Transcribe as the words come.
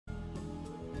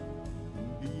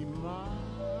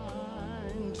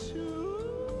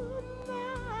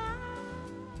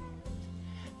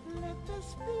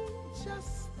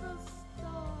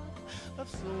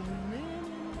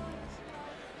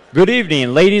Good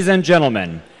evening, ladies and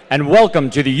gentlemen, and welcome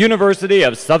to the University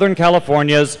of Southern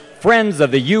California's Friends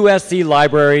of the USC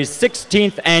Libraries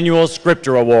 16th Annual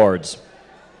Scripter Awards.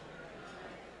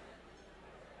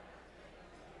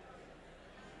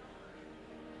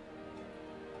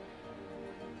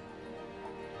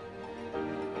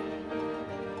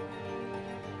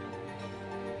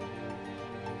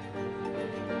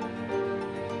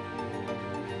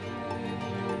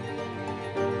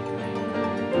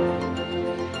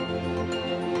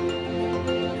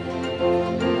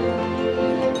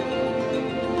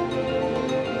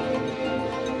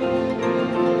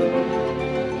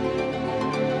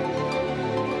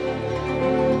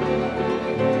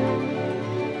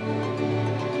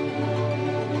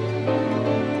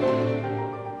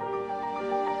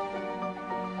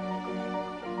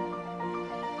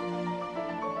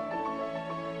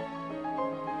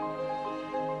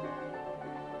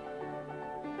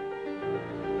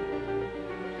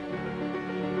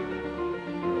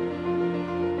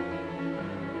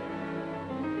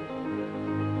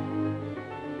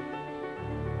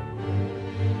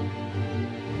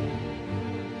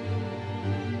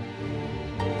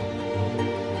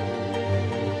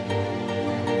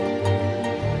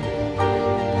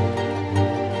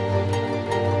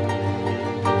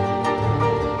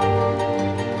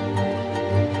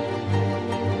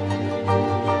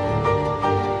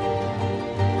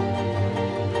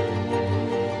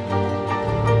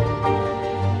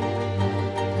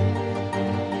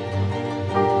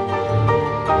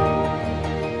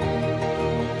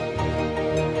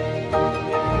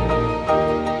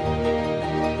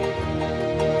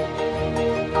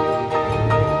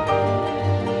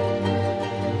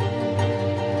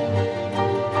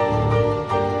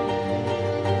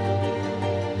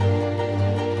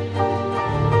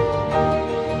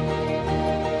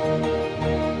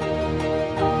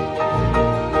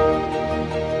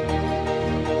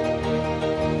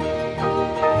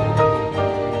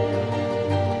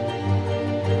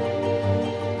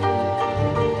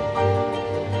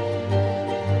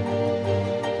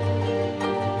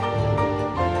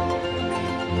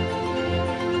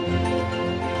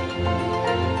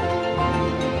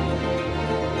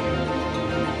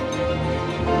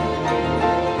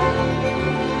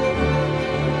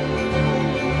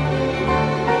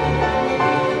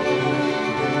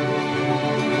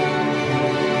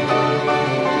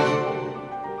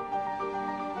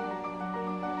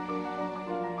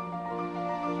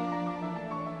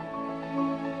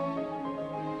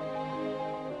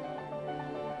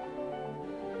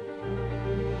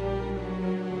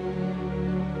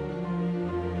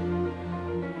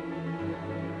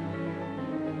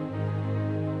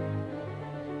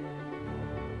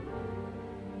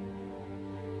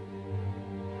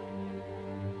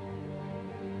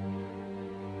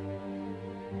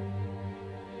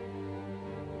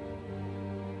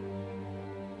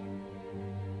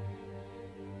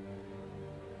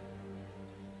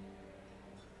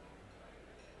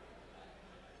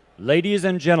 Ladies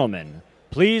and gentlemen,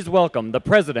 please welcome the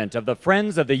President of the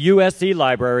Friends of the USC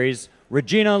Libraries,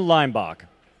 Regina Leimbach.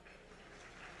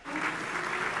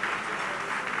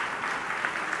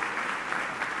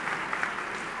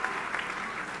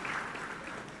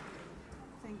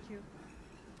 Thank you.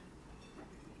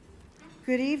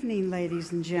 Good evening,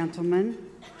 ladies and gentlemen.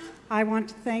 I want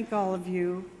to thank all of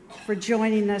you for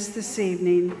joining us this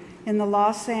evening in the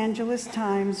Los Angeles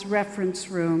Times reference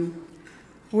room,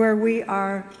 where we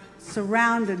are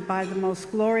surrounded by the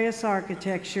most glorious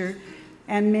architecture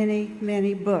and many,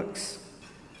 many books.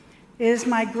 It is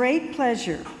my great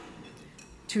pleasure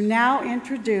to now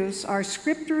introduce our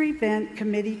Scripter Event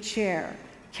Committee Chair,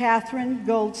 Catherine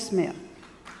Goldsmith.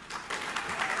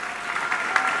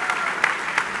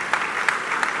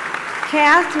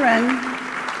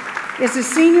 Catherine is the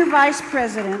Senior Vice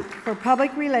President for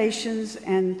Public Relations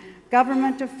and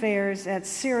Government Affairs at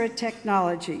Sierra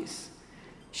Technologies.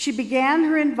 She began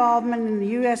her involvement in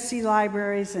the USC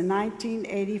Libraries in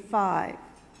 1985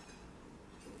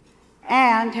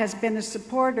 and has been a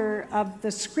supporter of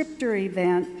the Scripter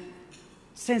event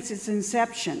since its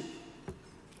inception.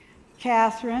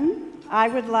 Catherine, I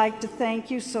would like to thank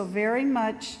you so very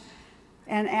much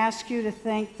and ask you to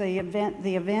thank the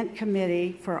event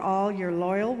committee for all your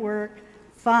loyal work,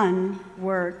 fun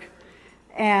work,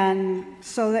 and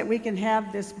so that we can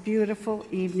have this beautiful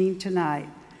evening tonight.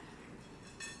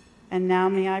 And now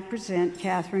may I present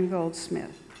Catherine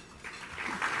Goldsmith.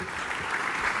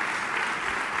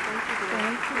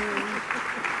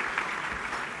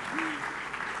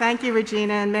 Thank you,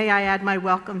 Regina, and may I add my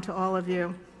welcome to all of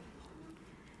you.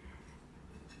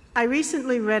 I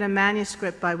recently read a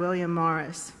manuscript by William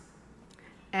Morris.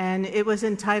 and it was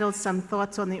entitled Some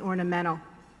Thoughts on the Ornamental.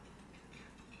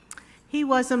 He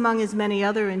was, among his many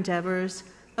other endeavors,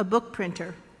 a book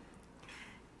printer.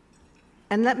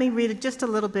 And let me read just a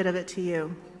little bit of it to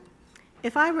you.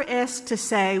 If I were asked to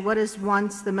say what is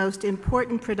once the most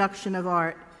important production of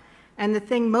art and the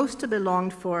thing most to be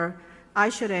longed for, I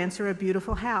should answer a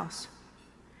beautiful house.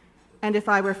 And if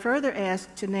I were further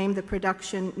asked to name the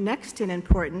production next in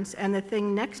importance and the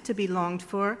thing next to be longed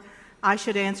for, I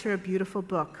should answer a beautiful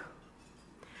book.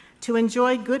 To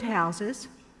enjoy good houses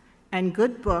and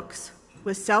good books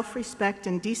with self-respect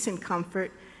and decent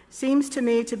comfort seems to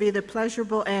me to be the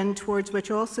pleasurable end towards which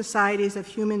all societies of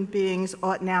human beings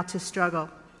ought now to struggle.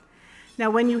 Now,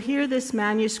 when you hear this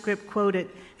manuscript quoted,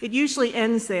 it usually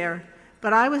ends there,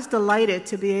 but I was delighted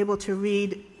to be able to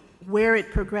read where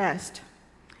it progressed,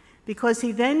 because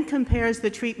he then compares the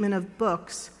treatment of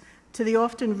books to the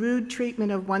often rude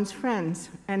treatment of one's friends,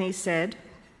 and he said,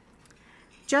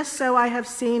 "Just so I have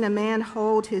seen a man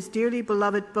hold his dearly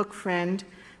beloved book friend,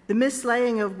 the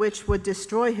mislaying of which would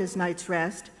destroy his night's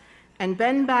rest, and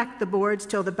bend back the boards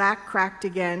till the back cracked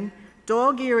again,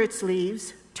 dog-ear its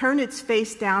leaves, turn its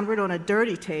face downward on a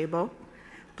dirty table,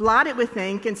 blot it with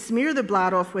ink, and smear the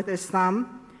blot off with his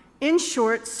thumb, in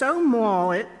short, so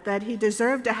maul it that he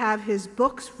deserved to have his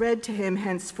books read to him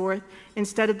henceforth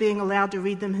instead of being allowed to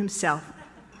read them himself."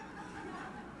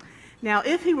 Now,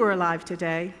 if he were alive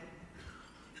today,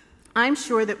 I'm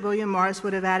sure that William Morris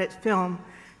would have added film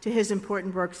to his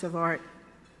important works of art.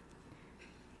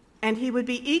 And he would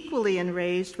be equally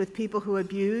enraged with people who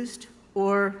abused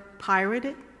or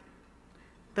pirated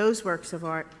those works of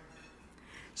art.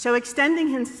 So, extending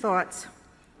his thoughts,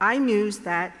 I mused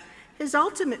that his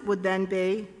ultimate would then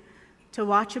be to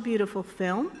watch a beautiful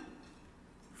film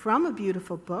from a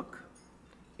beautiful book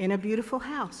in a beautiful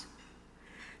house.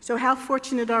 So how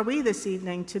fortunate are we this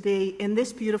evening to be in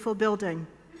this beautiful building,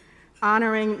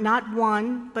 honoring not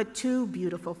one, but two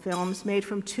beautiful films made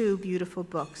from two beautiful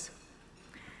books.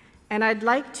 And I'd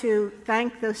like to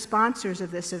thank the sponsors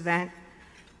of this event.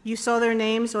 You saw their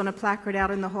names on a placard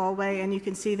out in the hallway, and you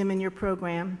can see them in your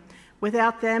program.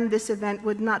 Without them, this event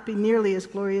would not be nearly as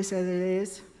glorious as it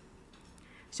is.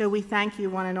 So we thank you,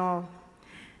 one and all.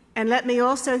 And let me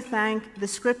also thank the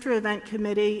Scripter Event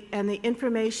Committee and the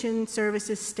Information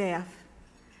Services staff.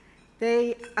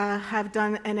 They have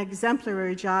done an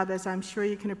exemplary job, as I'm sure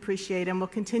you can appreciate and will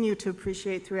continue to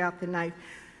appreciate throughout the night.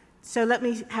 So let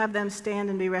me have them stand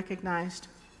and be recognized.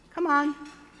 Come on.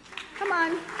 Come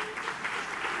on.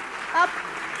 Up.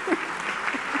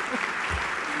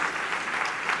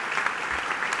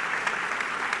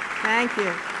 Thank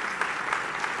you.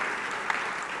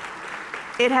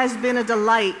 It has been a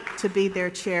delight to be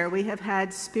their chair. We have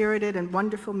had spirited and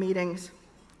wonderful meetings.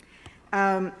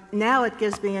 Now it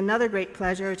gives me another great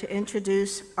pleasure to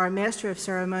introduce our Master of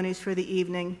Ceremonies for the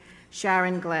evening,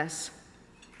 Sharon Gless.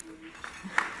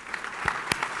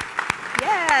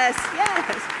 Yes,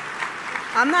 yes.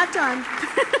 I'm not done.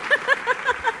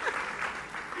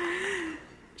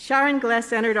 Sharon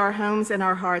Gless entered our homes and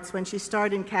our hearts when she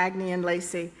starred in Cagney and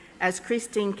Lacey as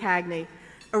Christine Cagney,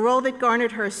 a role that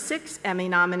garnered her 6 Emmy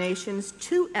nominations,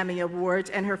 2 Emmy Awards,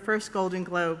 and her first Golden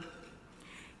Globe.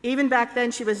 Even back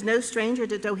then, she was no stranger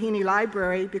to Doheny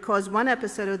Library because one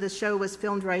episode of the show was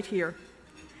filmed right here.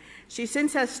 She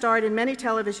since has starred in many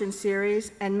television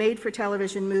series and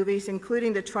made-for-television movies,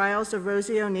 including The Trials of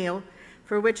Rosie O'Neill,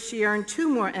 for which she earned 2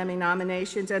 more Emmy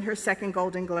nominations and her second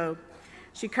Golden Globe.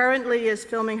 She currently is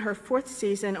filming her 4th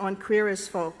season on Queer as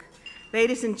Folk.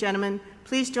 Ladies and gentlemen,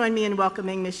 please join me in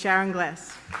welcoming Ms. Sharon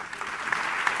Gless.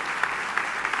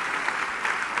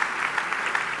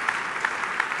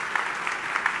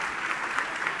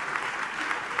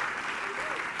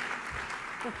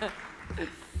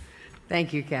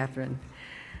 Thank you, Catherine.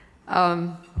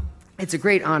 It's a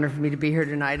great honor for me to be here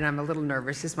tonight, and I'm a little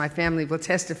nervous. As my family will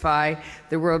testify,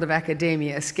 the world of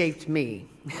academia escaped me.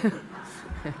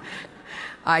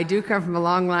 I do come from a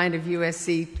long line of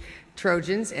USC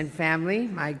Trojans and family.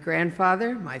 My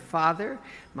grandfather, my father,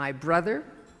 my brother,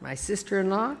 my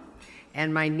sister-in-law,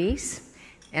 and my niece,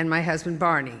 and my husband,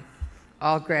 Barney,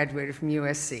 all graduated from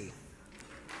USC.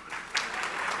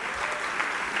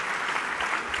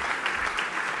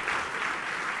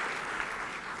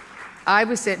 I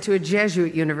was sent to a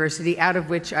Jesuit university, out of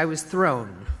which I was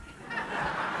thrown.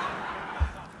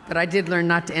 But I did learn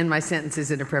not to end my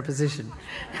sentences in a preposition.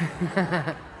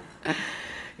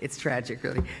 It's tragic,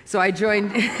 really. So I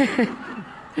joined,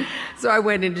 so I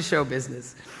went into show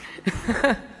business.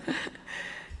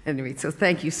 Anyway, so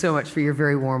thank you so much for your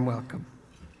very warm welcome.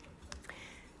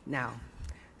 Now,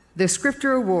 the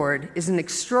Scripter Award is an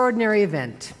extraordinary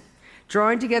event,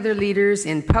 drawing together leaders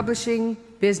in publishing,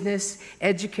 business,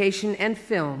 education, and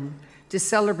film to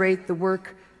celebrate the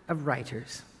work of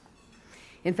writers.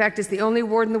 In fact, it's the only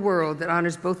award in the world that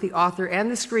honors both the author and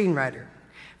the screenwriter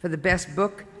for the best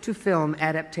book to film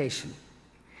adaptation.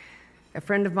 A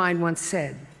friend of mine once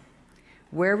said,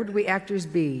 "Where would we actors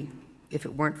be if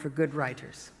it weren't for good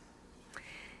writers?"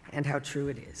 And how true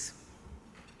it is.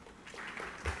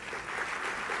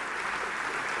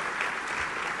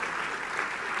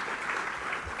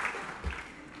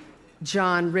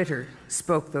 John Ritter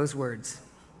spoke those words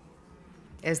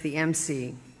as the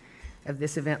MC of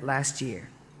this event last year.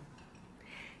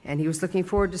 And he was looking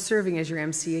forward to serving as your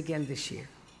MC again this year.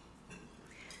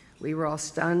 We were all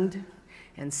stunned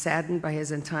and saddened by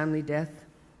his untimely death,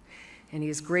 and he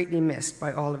is greatly missed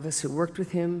by all of us who worked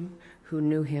with him, who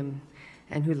knew him,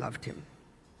 and who loved him.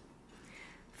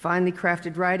 Finely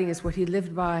crafted writing is what he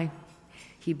lived by.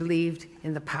 He believed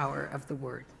in the power of the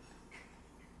word.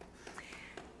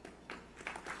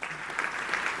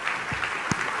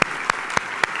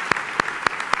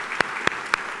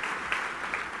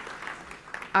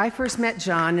 I first met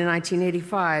John in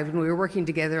 1985 when we were working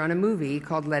together on a movie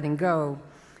called Letting Go,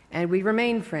 and we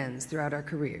remained friends throughout our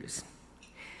careers.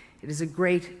 It is a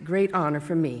great, great honor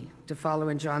for me to follow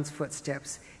in John's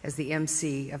footsteps as the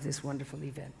MC of this wonderful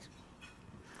event.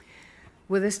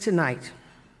 With us tonight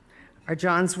are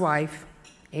John's wife,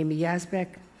 Amy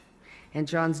Yazbek, and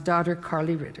John's daughter,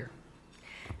 Carly Ritter,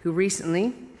 who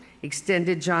recently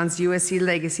extended John's USC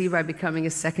legacy by becoming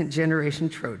a second-generation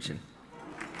Trojan.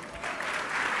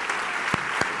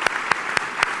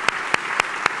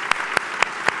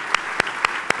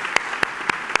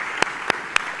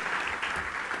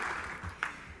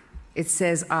 It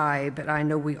says I, but I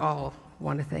know we all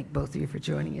want to thank both of you for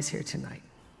joining us here tonight.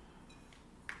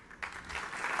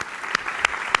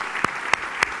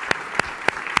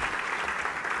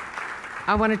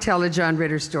 I want to tell a John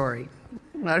Ritter story.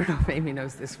 I don't know if Amy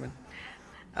knows this one.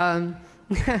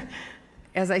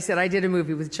 As I said, I did a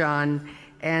movie with John,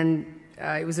 and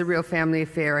it was a real family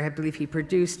affair. I believe he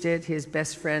produced it, his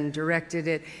best friend directed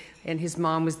it, and his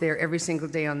mom was there every single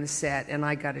day on the set, and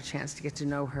I got a chance to get to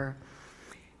know her.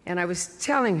 And I was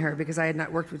telling her, because I had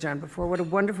not worked with John before, what a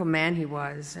wonderful man he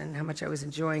was and how much I was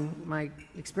enjoying my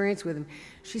experience with him.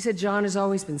 She said, "John has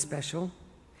always been special."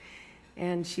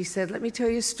 And she said, "Let me tell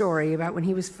you a story about when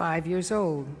he was 5 years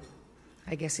old,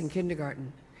 I guess in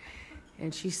kindergarten."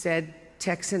 And she said,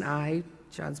 "Tex and I,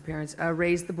 John's parents,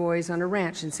 raised the boys on a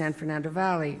ranch in San Fernando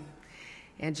Valley.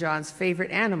 And John's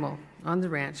favorite animal on the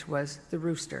ranch was the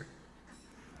rooster.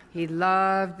 He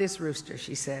loved this rooster,"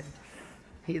 she said.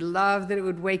 He loved that it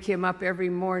would wake him up every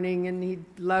morning, and he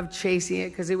loved chasing it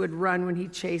because it would run when he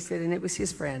chased it, and it was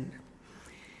his friend.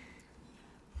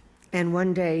 And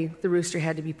one day, the rooster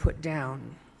had to be put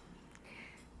down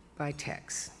by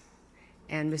Tex.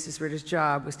 And Mrs. Ritter's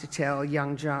job was to tell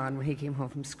young John when he came home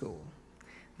from school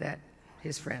that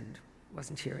his friend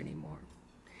wasn't here anymore.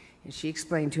 And she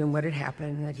explained to him what had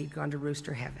happened and that he'd gone to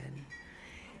rooster heaven.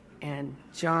 And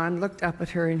John looked up at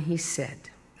her and he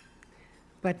said,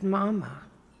 "But Mama,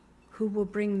 who will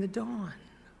bring the dawn?"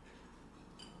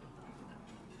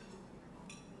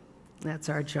 That's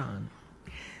our John.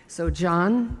 So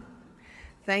John,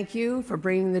 thank you for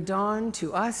bringing the dawn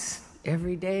to us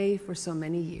every day for so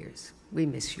many years. We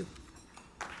miss you.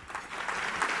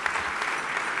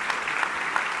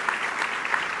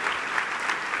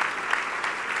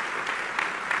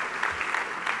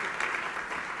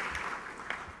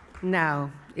 Now,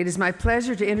 it is my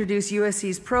pleasure to introduce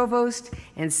USC's Provost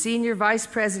and Senior Vice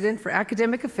President for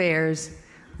Academic Affairs,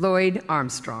 Lloyd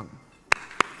Armstrong.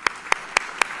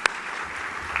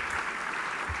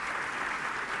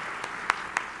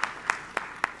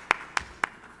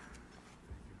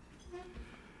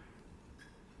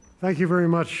 Thank you very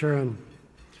much, Sharon.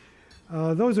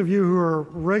 Those of you who are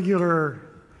regular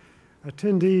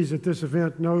attendees at this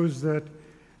event know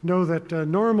that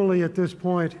normally at this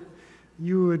point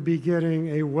you would be getting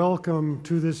a welcome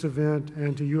to this event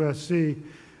and to USC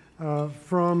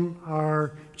from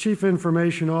our Chief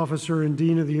Information Officer and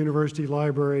Dean of the University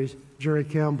Libraries, Jerry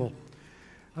Campbell.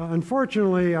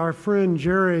 Unfortunately, our friend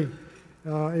Jerry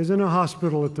is in a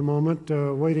hospital at the moment,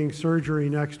 waiting surgery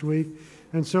next week,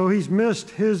 and so he's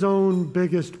missed his own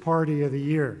biggest party of the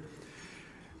year.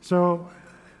 So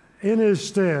in his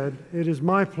stead, it is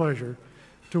my pleasure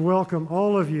to welcome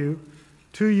all of you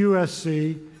to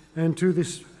USC and to the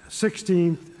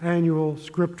 16th Annual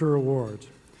Scripter Awards.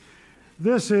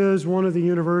 This is one of the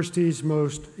university's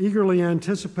most eagerly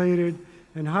anticipated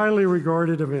and highly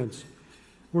regarded events.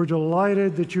 We're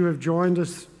delighted that you have joined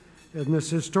us in this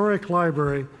historic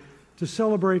library to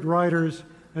celebrate writers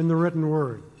and the written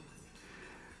word.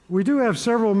 We do have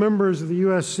several members of the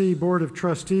USC Board of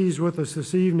Trustees with us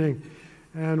this evening,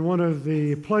 and one of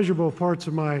the pleasurable parts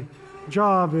of my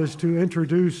job is to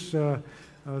introduce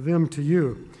them to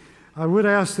you. I would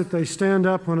ask that they stand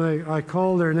up when I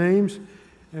call their names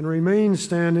and remain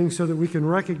standing so that we can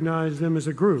recognize them as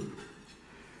a group.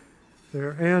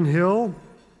 They're Ann Hill,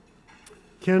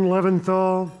 Ken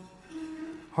Leventhal,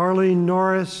 Harlene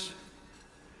Norris,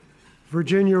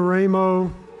 Virginia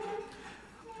Ramo,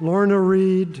 Lorna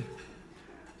Reed,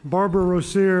 Barbara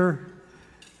Rossier,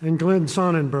 and Glenn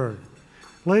Sonnenberg.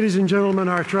 Ladies and gentlemen,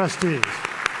 our trustees.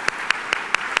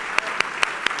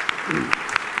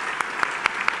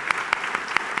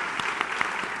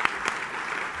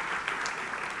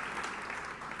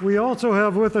 We also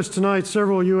have with us tonight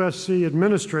several USC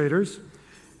administrators,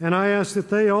 and I ask that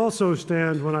they also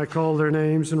stand when I call their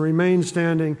names and remain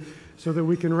standing so that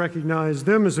we can recognize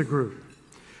them as a group.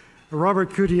 Robert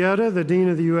Cutietta, the Dean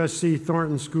of the USC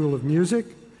Thornton School of Music,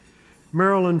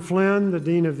 Marilyn Flynn, the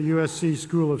Dean of the USC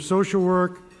School of Social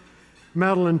Work,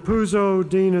 Madeline Puzo,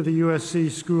 Dean of the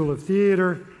USC School of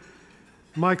Theater,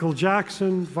 Michael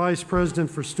Jackson, Vice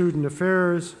President for Student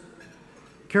Affairs,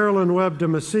 Carolyn Webb de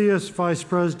Macias, Vice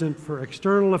President for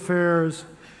External Affairs,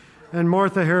 and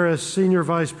Martha Harris, Senior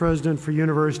Vice President for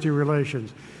University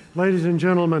Relations. Ladies and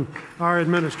gentlemen, our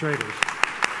administrators.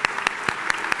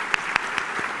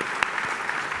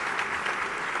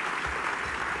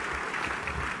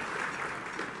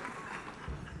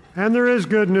 And there is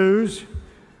good news.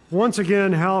 Once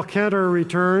again, Hal Cantor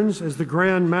returns as the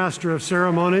Grand Master of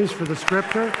Ceremonies for the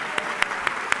Scripter.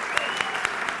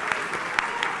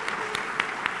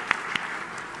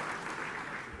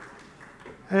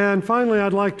 And finally,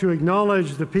 I'd like to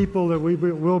acknowledge the people that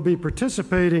will be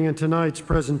participating in tonight's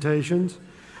presentations: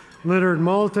 Leonard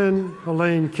Malton,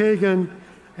 Elaine Kagan,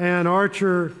 Ann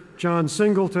Archer, John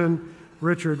Singleton,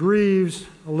 Richard Reeves,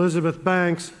 Elizabeth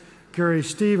Banks, Gary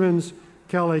Stevens,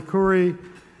 Kelly Curry,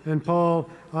 and Paul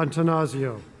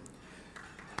Antanasio.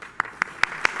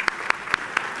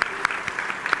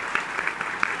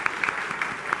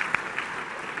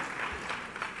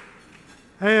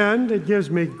 And it gives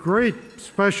me great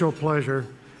special pleasure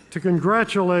to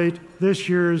congratulate this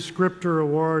year's Scripter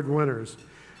Award winners: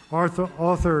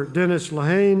 author Dennis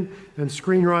Lehane and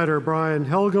screenwriter Brian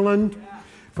Helgeland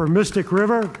for Mystic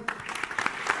River,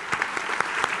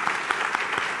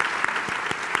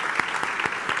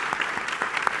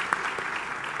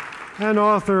 and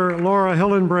author Laura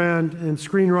Hillenbrand and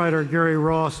screenwriter Gary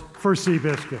Ross for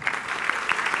Seabiscuit.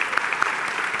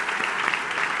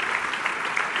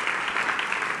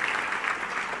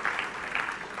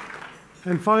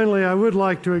 And finally, I would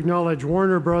like to acknowledge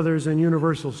Warner Brothers and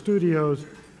Universal Studios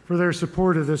for their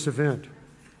support of this event.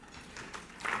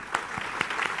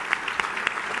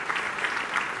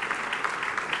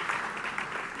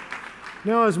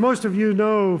 Now, as most of you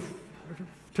know,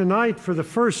 tonight, for the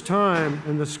first time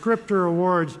in the Scripter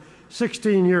Awards'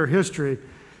 16-year history,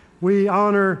 we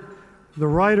honor the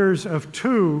writers of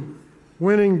 2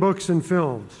 winning books and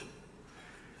films.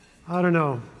 I don't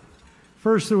know.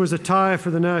 First, there was a tie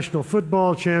for the National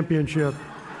Football Championship.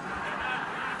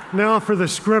 Now for the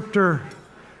Scripter.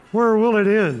 Where will it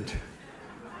end?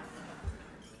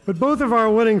 But both of our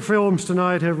winning films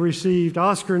tonight have received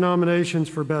Oscar nominations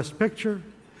for Best Picture.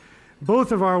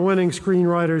 Both of our winning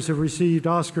screenwriters have received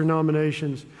Oscar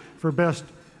nominations for Best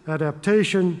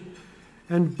Adaptation,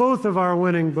 and both of our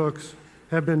winning books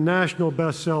have been national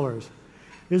bestsellers.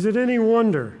 Is it any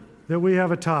wonder that we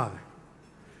have a tie?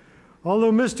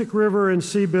 Although Mystic River and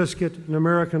Seabiscuit, an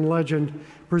American Legend,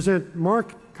 present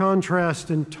marked contrast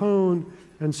in tone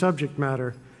and subject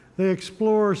matter, they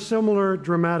explore similar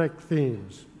dramatic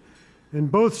themes. In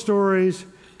both stories,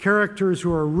 characters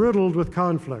who are riddled with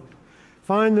conflict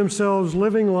find themselves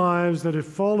living lives that have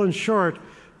fallen short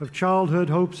of childhood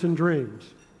hopes and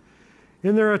dreams.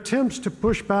 In their attempts to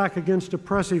push back against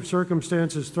oppressive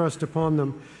circumstances thrust upon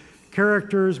them,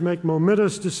 characters make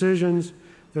momentous decisions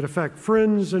that affect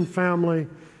friends and family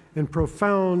in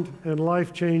profound and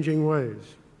life-changing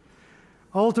ways.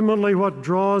 Ultimately, what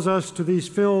draws us to these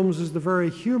films is the very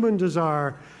human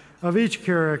desire of each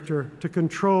character to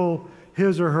control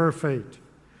his or her fate.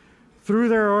 Through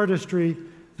their artistry,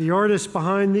 the artists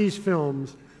behind these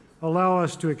films allow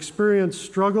us to experience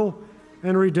struggle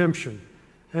and redemption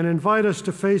and invite us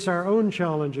to face our own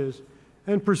challenges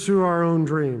and pursue our own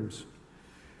dreams.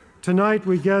 Tonight,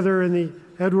 we gather in the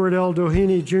Edward L.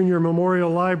 Doheny Jr.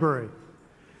 Memorial Library,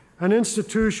 an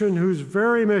institution whose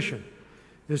very mission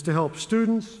is to help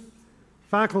students,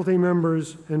 faculty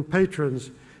members, and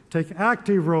patrons take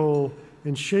active role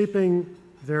in shaping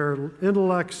their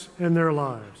intellects and their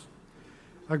lives.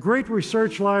 A great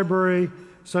research library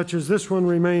such as this one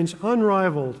remains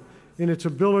unrivaled in its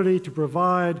ability to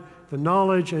provide the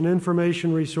knowledge and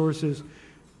information resources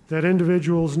that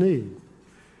individuals need.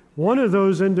 One of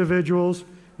those individuals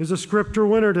is a Scripter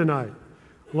winner tonight,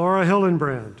 Laura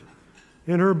Hillenbrand.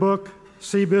 In her book,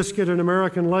 Seabiscuit, an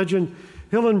American Legend,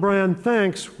 Hillenbrand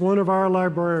thanks one of our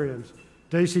librarians,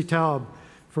 Daisy Taub,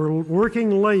 for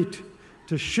working late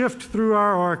to shift through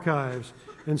our archives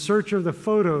in search of the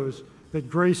photos that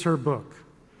grace her book.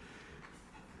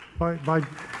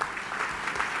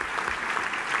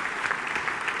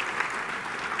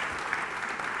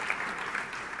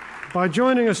 By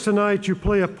joining us tonight, you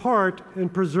play a part in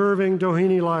preserving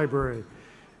Doheny Library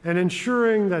and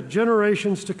ensuring that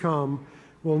generations to come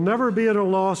will never be at a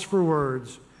loss for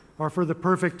words or for the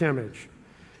perfect image.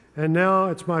 And now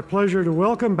it's my pleasure to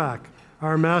welcome back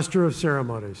our Master of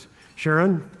Ceremonies.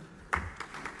 Sharon?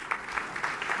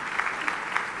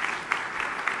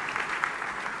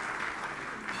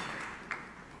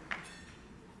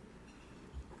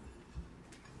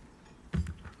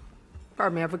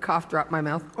 Pardon me, I have a cough drop in my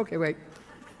mouth. Okay, wait.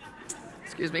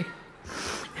 Excuse me.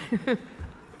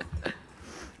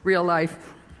 Real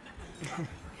life.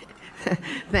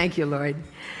 Thank you, Lloyd.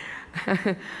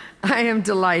 I am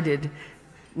delighted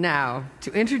now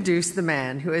to introduce the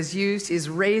man who has used his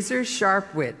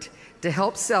razor-sharp wit to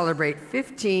help celebrate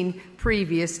 15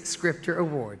 previous Scripter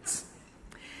Awards.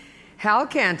 Hal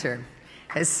Cantor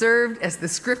has served as the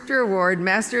Scripter Award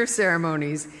Master of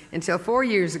Ceremonies until 4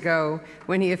 years ago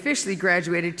when he officially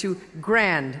graduated to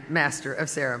Grand Master of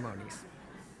Ceremonies.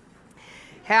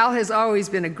 Hal has always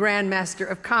been a Grand Master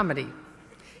of Comedy.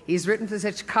 He's written for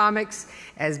such comics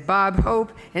as Bob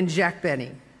Hope and Jack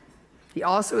Benny. He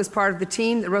also is part of the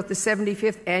team that wrote the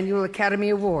 75th Annual Academy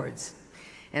Awards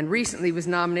and recently was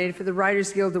nominated for the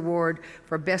Writers Guild Award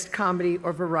for Best Comedy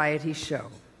or Variety Show.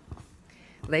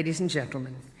 Ladies and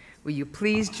gentlemen, will you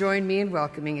please join me in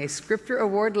welcoming a Scripter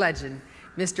Award legend,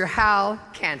 Mr. Hal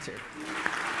Cantor.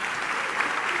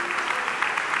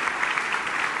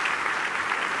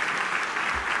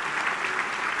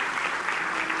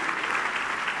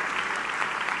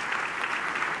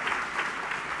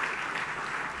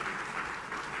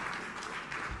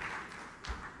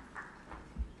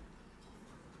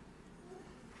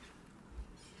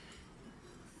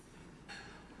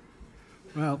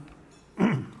 Well,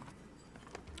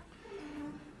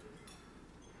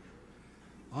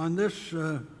 on this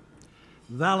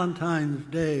Valentine's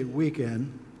Day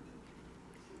weekend,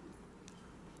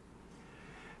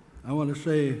 I want to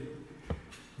say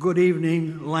good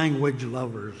evening, language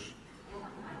lovers.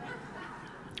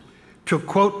 To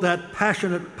quote that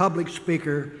passionate public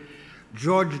speaker,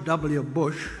 George W.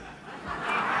 Bush,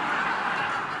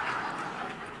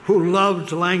 who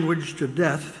loves language to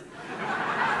death,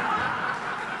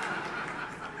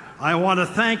 I want to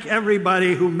thank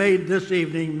everybody who made this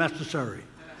evening necessary.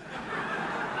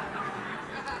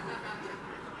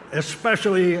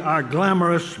 Especially our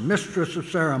glamorous mistress of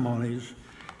ceremonies,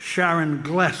 Sharon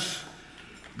Gless,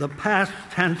 the past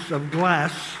tense of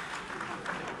glass,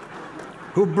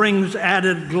 who brings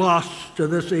added gloss to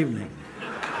this evening.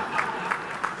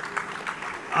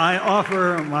 I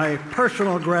offer my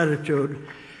personal gratitude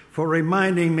for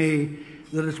reminding me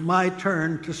that it's my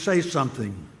turn to say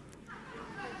something.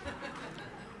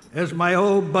 As my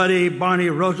old buddy Barney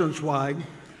Rosenzweig,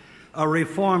 a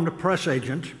reformed press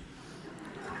agent,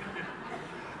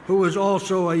 who was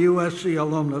also a USC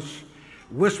alumnus,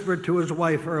 whispered to his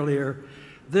wife earlier,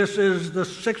 this is the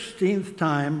 16th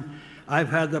time I've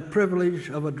had the privilege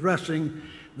of addressing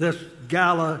this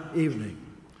gala evening.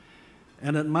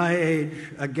 And at my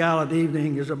age, a gala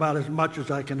evening is about as much as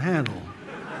I can handle.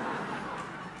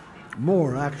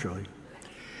 More, actually.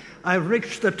 I've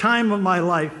reached the time of my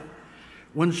life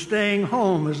when staying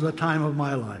home is the time of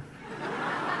my life.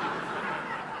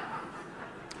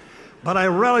 But I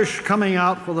relish coming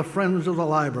out for the friends of the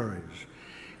libraries,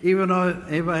 even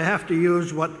if I have to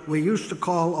use what we used to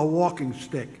call a walking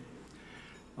stick,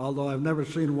 although I've never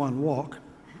seen one walk.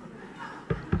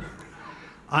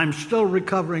 I'm still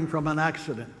recovering from an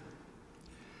accident,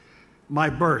 my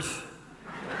birth.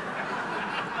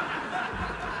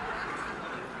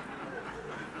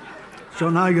 So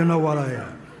now you know what I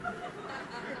am.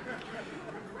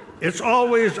 It's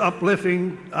always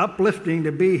uplifting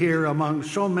to be here among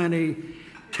so many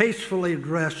tastefully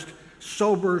dressed,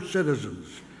 sober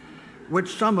citizens, which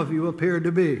some of you appear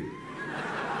to be.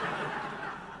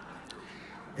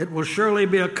 It will surely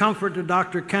be a comfort to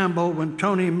Dr. Campbell when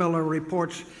Tony Miller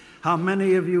reports how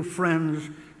many of you friends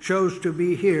chose to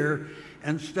be here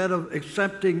instead of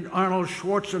accepting Arnold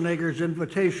Schwarzenegger's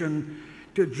invitation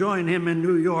to join him in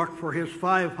New York for his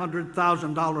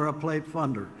 $500,000 a plate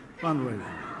funder. fundraiser.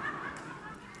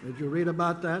 Did you read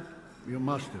about that? You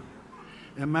must have.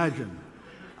 Imagine,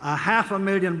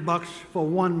 $500,000 for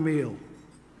one meal.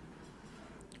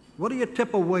 What do you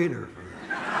tip a waiter for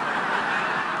that?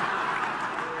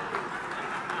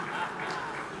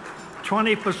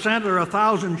 20% or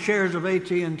 1,000 shares of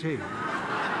AT&T.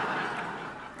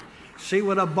 See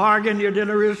what a bargain your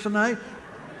dinner is tonight?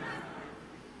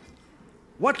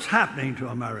 What's happening to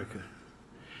America?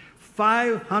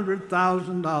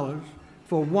 $500,000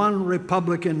 for one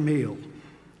Republican meal.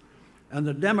 And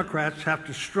the Democrats have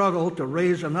to struggle to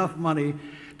raise enough money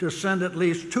to send at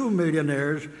least 2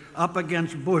 millionaires up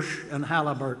against Bush and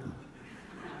Halliburton.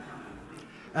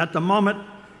 At the moment,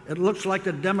 it looks like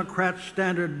the Democrat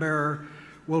standard bearer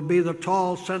will be the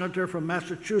tall senator from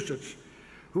Massachusetts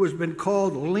who has been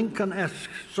called Lincoln-esque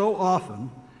so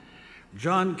often.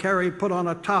 John Kerry put on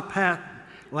a top hat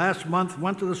last month,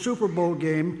 went to the Super Bowl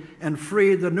game, and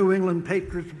freed the New England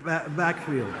Patriots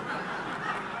backfield.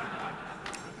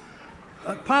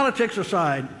 Politics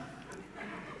aside,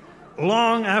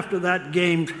 long after that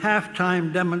game's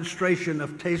halftime demonstration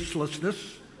of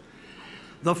tastelessness,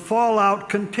 the fallout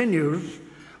continues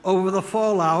over the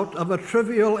fallout of a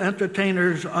trivial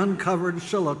entertainer's uncovered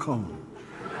silicone.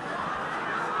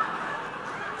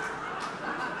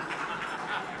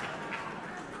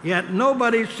 Yet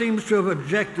nobody seems to have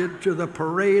objected to the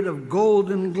parade of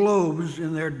Golden Globes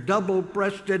in their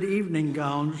double-breasted evening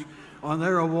gowns on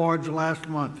their awards last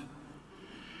month.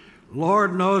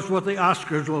 Lord knows what the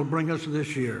Oscars will bring us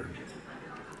this year.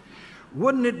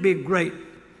 Wouldn't it be great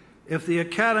if the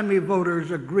Academy voters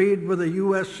agreed with the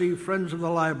USC Friends of the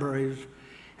Libraries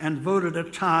and voted a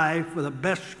tie for the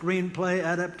best screenplay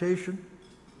adaptation?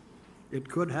 It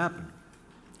could happen.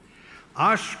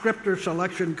 Our Scripter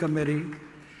Selection Committee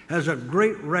has a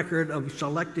great record of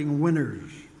selecting winners.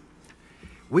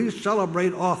 We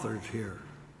celebrate authors here.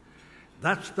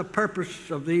 That's the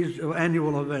purpose of these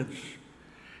annual events.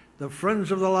 The Friends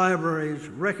of the Libraries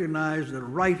recognize that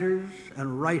writers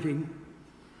and writing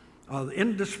are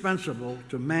indispensable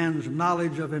to man's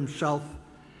knowledge of himself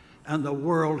and the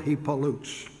world he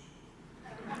pollutes.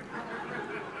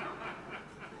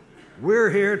 We're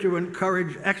here to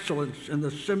encourage excellence in the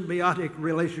symbiotic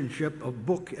relationship of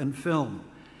book and film,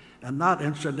 and not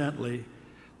incidentally,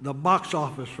 the box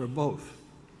office for both.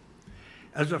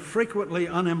 As a frequently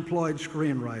unemployed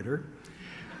screenwriter,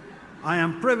 I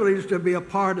am privileged to be a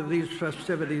part of these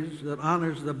festivities that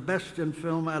honors the best in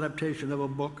film adaptation of a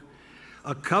book,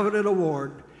 a coveted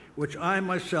award which I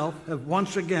myself have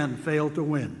once again failed to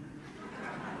win.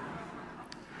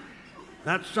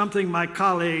 That's something my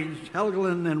colleagues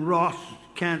Helgeland and Ross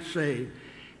can't say,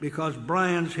 because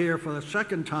Brian's here for the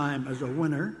second time as a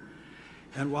winner,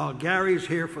 and while Gary's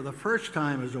here for the first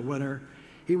time as a winner,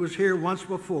 he was here once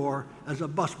before as a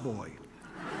busboy.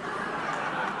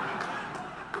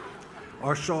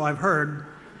 Or so I've heard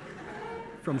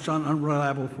from some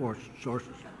unreliable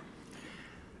sources.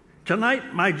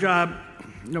 Tonight, my job,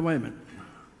 no, wait a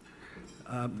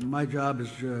minute. My job is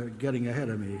getting ahead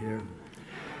of me here.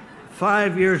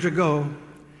 5 years ago,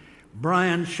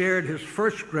 Brian shared his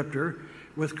first scripter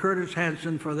with Curtis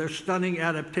Hanson for their stunning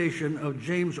adaptation of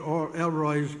James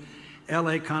Ellroy's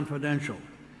L.A. Confidential.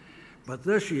 But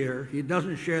this year, he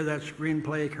doesn't share that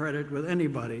screenplay credit with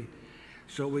anybody,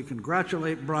 so we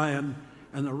congratulate Brian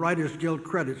and the Writers Guild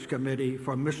Credits Committee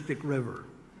for Mystic River.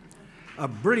 A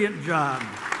brilliant job.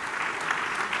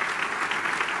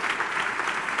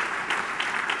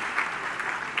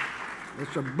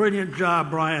 It's a brilliant job,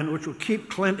 Brian, which will keep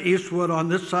Clint Eastwood on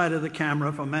this side of the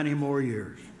camera for many more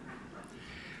years.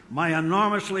 My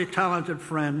enormously talented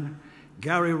friend,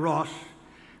 Gary Ross,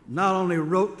 not only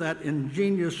wrote that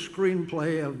ingenious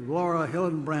screenplay of Laura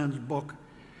Hillenbrand's book,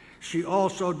 he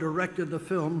also directed the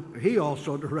film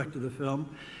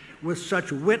with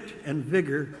such wit and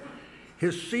vigor,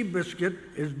 his Seabiscuit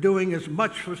is doing as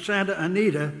much for Santa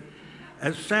Anita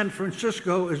as San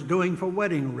Francisco is doing for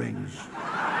wedding rings.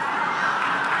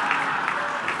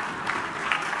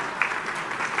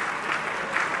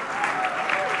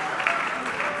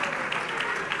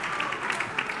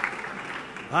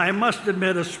 I must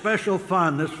admit a special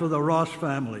fondness for the Ross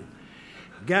family.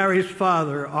 Gary's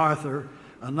father, Arthur,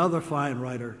 another fine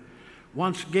writer,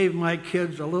 once gave my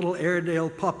kids a little Airedale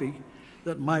puppy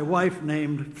that my wife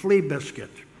named Fleabiscuit.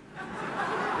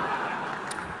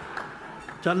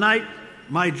 Tonight,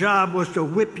 my job was to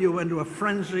whip you into a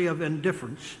frenzy of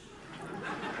indifference.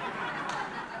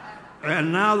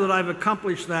 And now that I've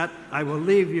accomplished that, I will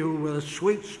leave you with a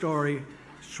sweet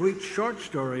short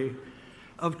story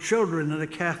of children in a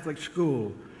Catholic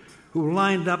school who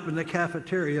lined up in the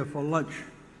cafeteria for lunch.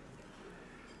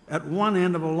 At one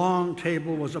end of a long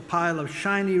table was a pile of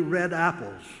shiny red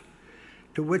apples,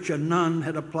 to which a nun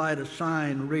had applied a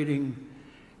sign reading,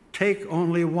 "Take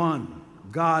only one,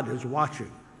 God is watching."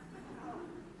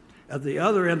 At the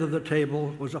other end of the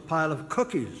table was a pile of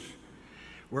cookies,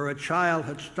 where a child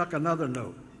had stuck another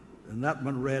note, and that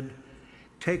one read,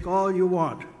 "Take all you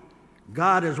want,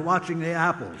 God is watching the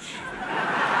apples."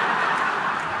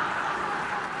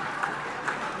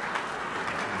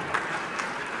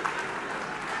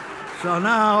 So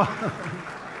now,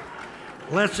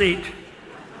 let's eat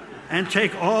and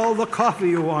take all the coffee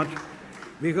you want,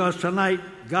 because tonight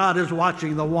God is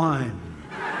watching the wine.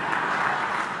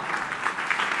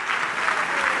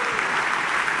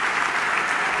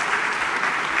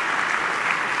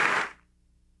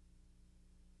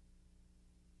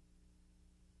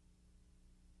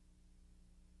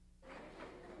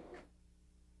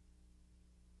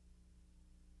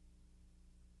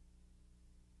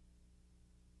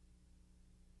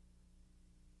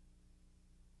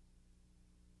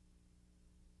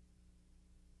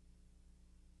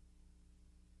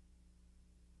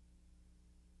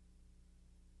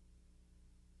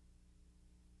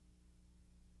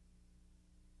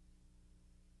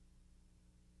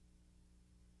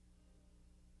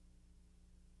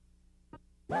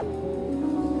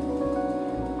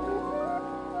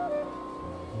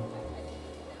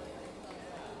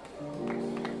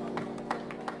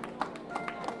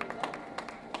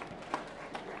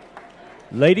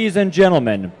 Ladies and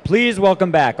gentlemen, please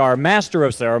welcome back our Master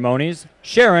of Ceremonies,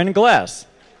 Sharon Gless.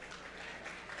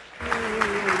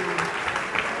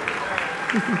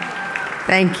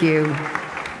 Thank you.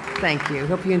 Thank you.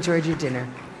 Hope you enjoyed your dinner.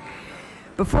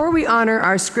 Before we honor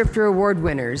our Scripter Award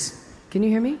winners, can you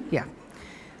hear me? Yeah.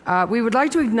 We would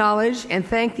like to acknowledge and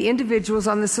thank the individuals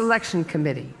on the selection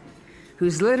committee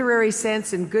whose literary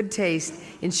sense and good taste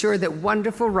ensure that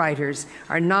wonderful writers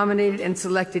are nominated and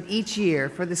selected each year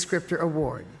for the Scripter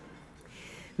Award.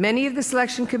 Many of the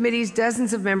selection committee's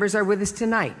dozens of members are with us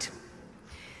tonight.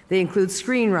 They include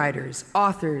screenwriters,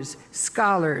 authors,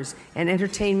 scholars, and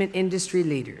entertainment industry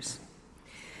leaders.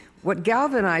 What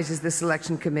galvanizes the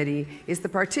selection committee is the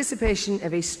participation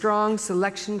of a strong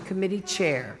selection committee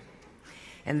chair,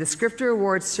 and the Scripter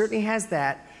Award certainly has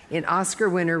that in Oscar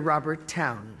winner Robert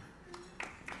Towne.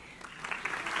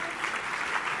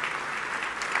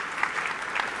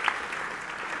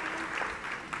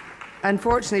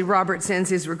 Unfortunately, Robert sends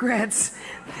his regrets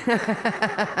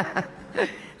that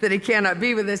he cannot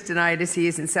be with us tonight as he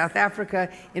is in South Africa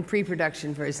in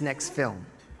pre-production for his next film.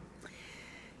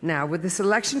 Now, with the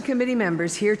selection committee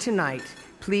members here tonight,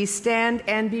 please stand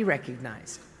and be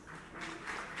recognized.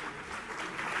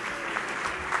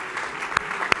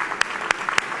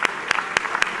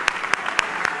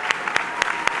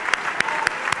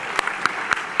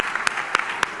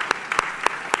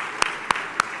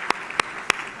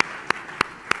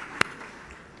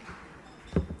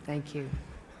 Thank you.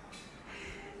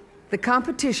 The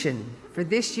competition for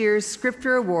this year's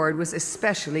Scripter Award was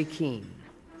especially keen.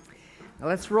 Now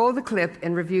let's roll the clip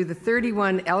and review the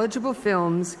 31 eligible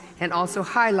films and also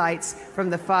highlights from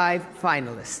the 5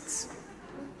 finalists.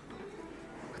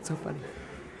 What's so funny?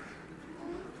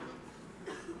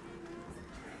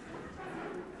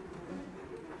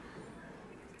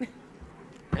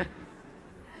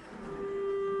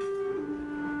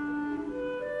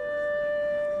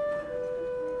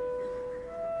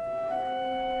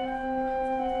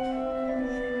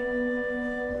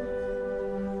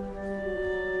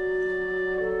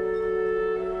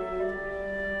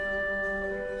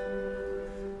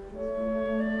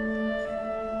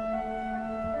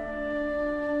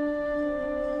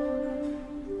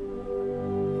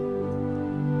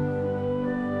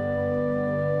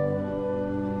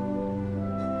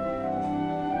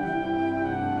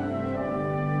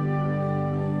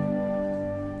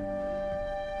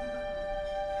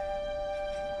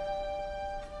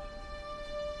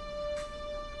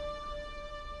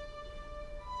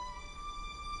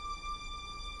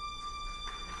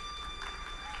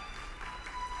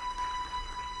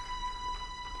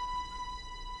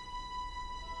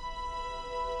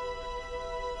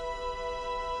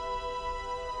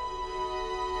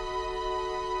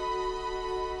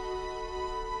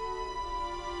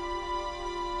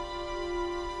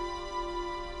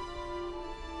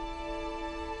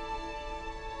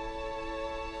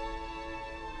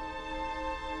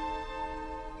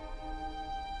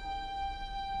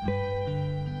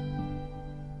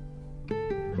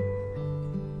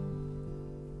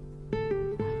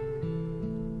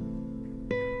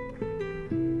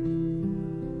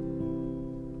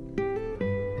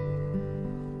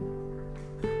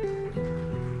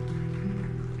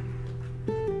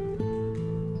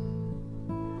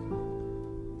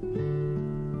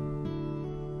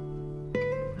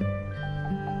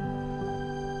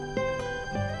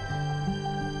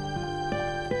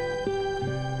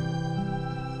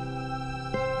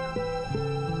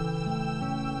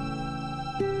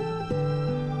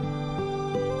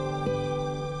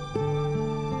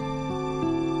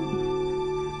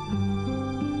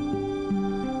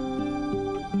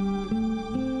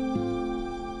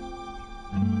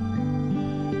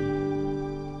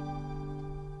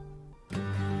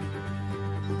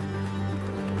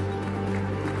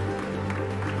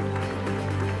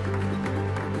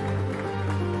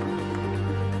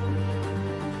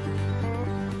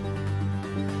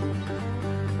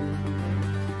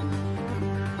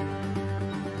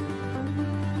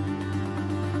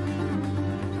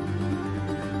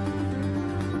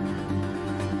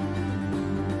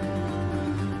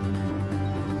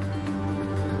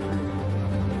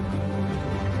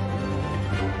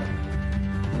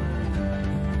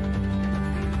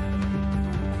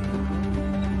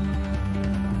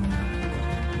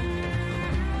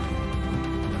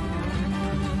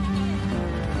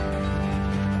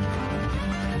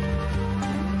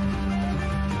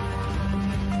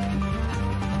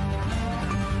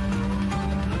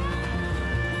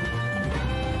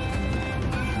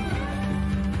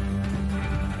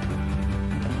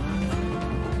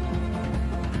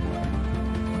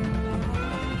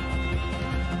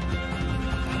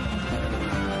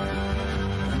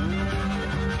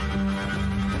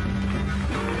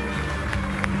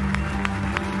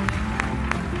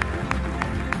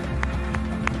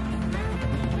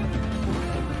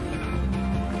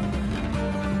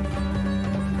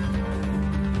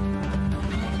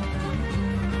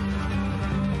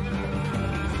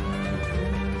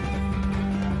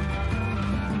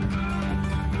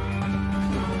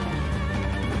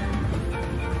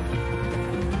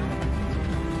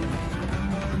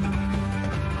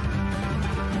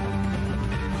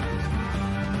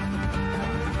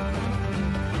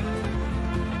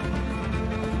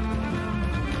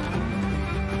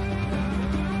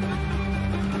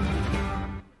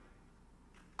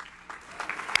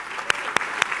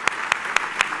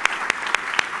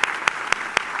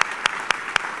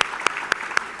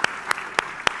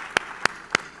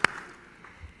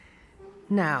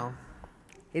 Now,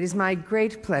 it is my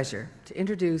great pleasure to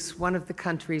introduce one of the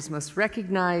country's most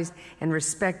recognized and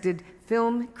respected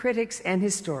film critics and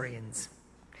historians.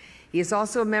 He is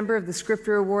also a member of the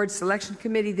Scripter Awards Selection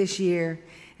Committee this year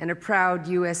and a proud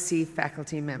USC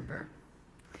faculty member.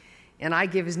 And I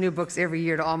give his new books every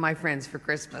year to all my friends for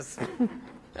Christmas.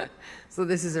 So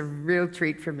this is a real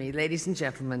treat for me. Ladies and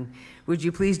gentlemen, would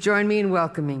you please join me in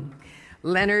welcoming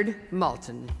Leonard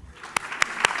Maltin.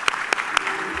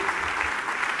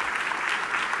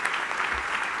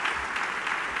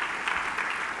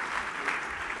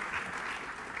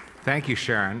 Thank you,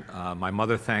 Sharon. My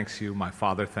mother thanks you, my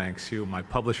father thanks you, my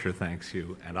publisher thanks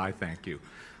you, and I thank you.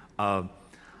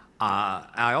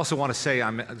 I also want to say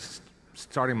I'm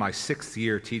starting my 6th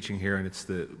year teaching here, and it's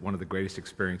one of the greatest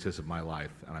experiences of my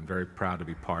life, and I'm very proud to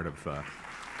be part of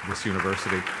this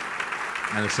university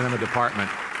and the cinema department.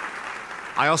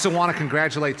 I also want to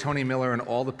congratulate Tony Miller and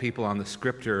all the people on the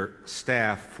Scripter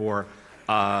staff for,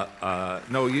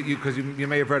 because you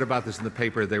may have read about this in the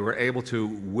paper, they were able to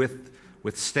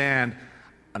withstand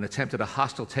an attempt at a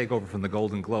hostile takeover from the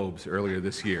Golden Globes earlier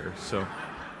this year. So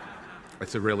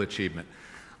it's a real achievement.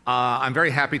 I'm very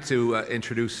happy to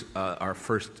introduce our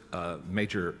first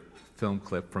major film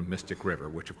clip from Mystic River,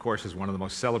 which of course is one of the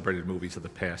most celebrated movies of the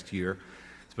past year.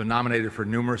 It's been nominated for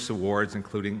numerous awards,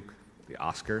 including the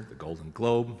Oscar, the Golden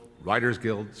Globe, Writers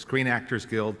Guild, Screen Actors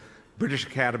Guild, British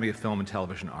Academy of Film and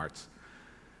Television Arts.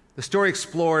 The story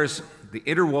explores the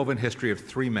interwoven history of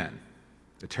 3 men,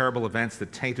 the terrible events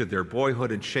that tainted their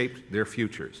boyhood and shaped their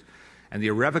futures, and the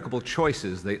irrevocable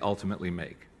choices they ultimately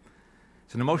make.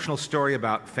 It's an emotional story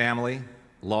about family,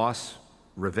 loss,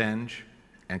 revenge,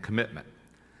 and commitment.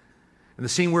 In the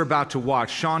scene we're about to watch,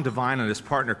 Sean Devine and his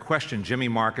partner question Jimmy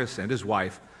Marcus and his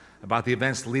wife about the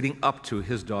events leading up to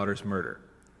his daughter's murder.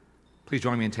 Please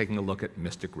join me in taking a look at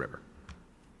Mystic River.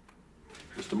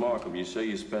 Mr. Markham, you say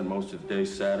you spent most of the day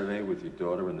Saturday with your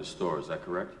daughter in the store, is that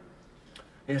correct?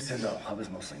 Yes and no. I was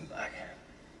mostly in the back.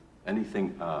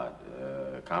 Anything odd?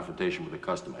 Confrontation with a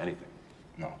customer, anything?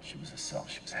 No, she was herself.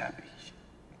 She was happy.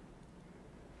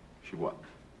 She what?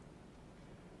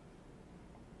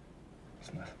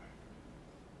 It's nothing.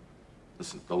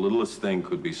 Listen, the littlest thing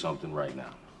could be something right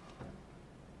now.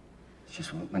 Just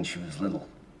when she was little.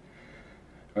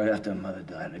 Right after her mother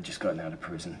died, I'd just gotten out of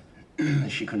prison.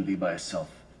 She couldn't be by herself.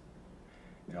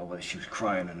 You know, whether she was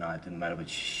crying or not, it didn't matter, but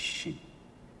she'd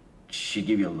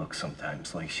give you a look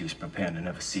sometimes, like she was preparing to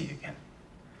never see you again.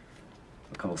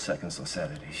 For a couple of seconds on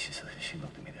Saturday, she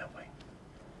looked at me that way.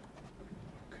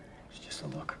 Okay. It's just a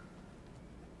look.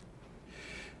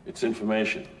 It's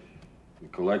information. We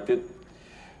collect it,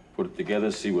 put it together,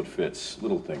 see what fits.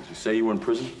 Little things. You say you were in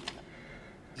prison?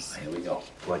 Here we go,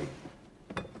 buddy.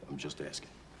 I'm just asking.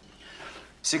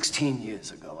 16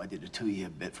 years ago, I did a 2-year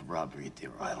bit for robbery at Deer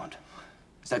Island.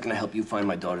 Is that gonna help you find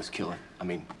my daughter's killer? I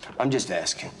mean, I'm just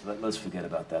asking. Let's forget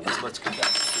about that. Let's get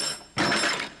back to it.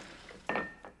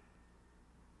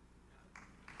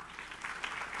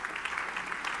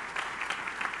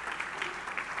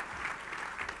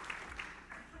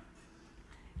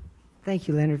 Thank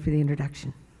you, Leonard, for the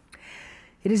introduction.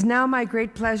 It is now my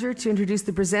great pleasure to introduce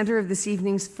the presenter of this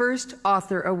evening's first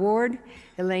author award,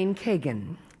 Elaine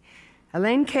Kagan.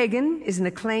 Elaine Kagan is an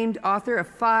acclaimed author of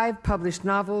 5 published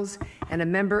novels and a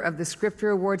member of the Scripter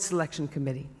Awards Selection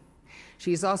Committee.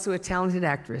 She is also a talented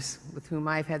actress with whom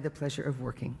I've had the pleasure of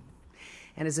working,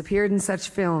 and has appeared in such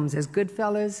films as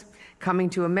Goodfellas, Coming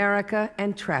to America,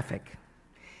 and Traffic.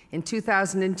 In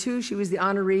 2002, she was the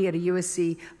honoree at a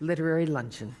USC literary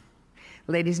luncheon.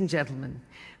 Ladies and gentlemen,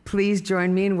 please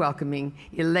join me in welcoming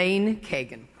Elaine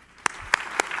Kagan.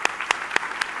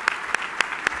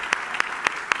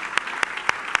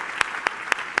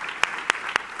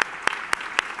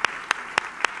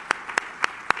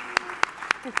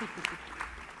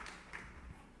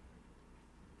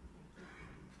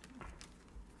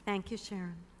 Thank you,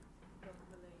 Sharon.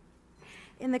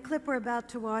 In the clip we're about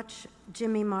to watch,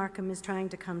 Jimmy Markham is trying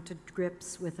to come to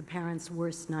grips with a parent's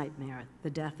worst nightmare, the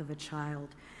death of a child.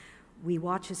 We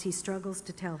watch as he struggles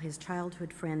to tell his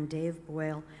childhood friend Dave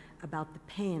Boyle about the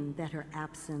pain that her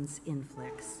absence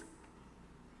inflicts.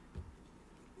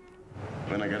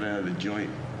 When I got out of the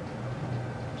joint,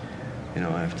 you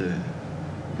know, after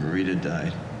Marita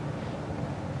died,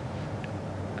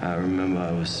 I remember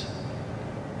I was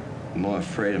more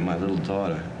afraid of my little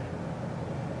daughter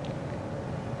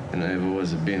than I ever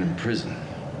was of being in prison.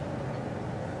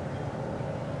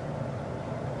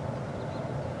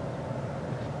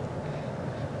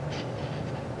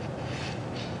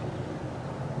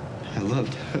 I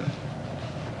loved her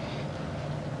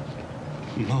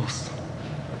most.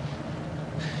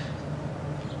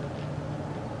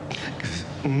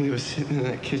 when we were sitting in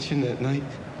that kitchen that night,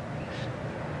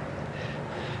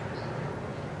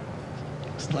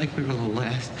 it's like we were the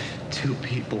last two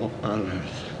people on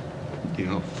Earth. You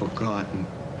know, forgotten,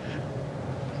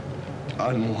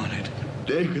 unwanted.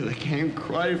 Because I can't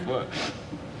cry for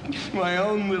my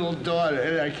own little daughter,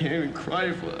 and I can't even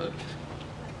cry for her.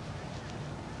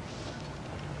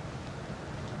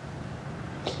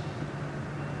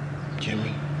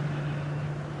 Jimmy.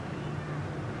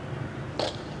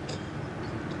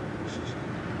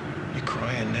 You're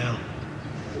crying now.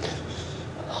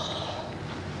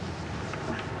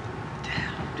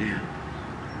 Damn.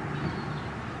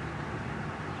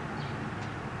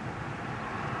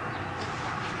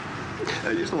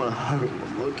 I just want to hug him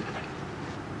and look at him.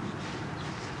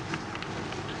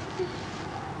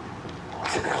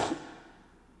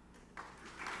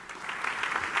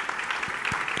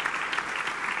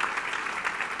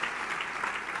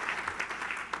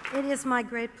 It is my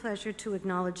great pleasure to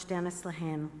acknowledge Dennis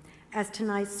Lehane. As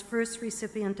tonight's first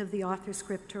recipient of the Author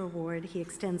Scripter Award, he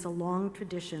extends a long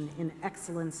tradition in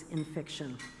excellence in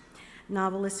fiction.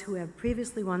 Novelists who have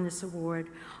previously won this award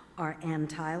are Ann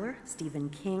Tyler, Stephen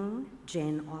King,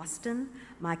 Jane Austen,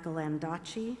 Michael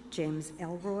Landacci, James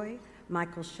Elroy,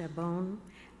 Michael Chabon,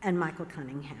 and Michael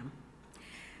Cunningham.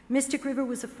 Mystic River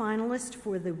was a finalist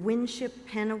for the Winship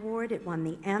Pen Award. It won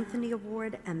the Anthony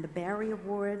Award and the Barry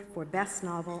Award for Best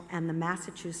Novel and the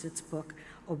Massachusetts Book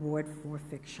Award for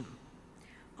Fiction.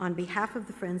 On behalf of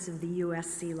the Friends of the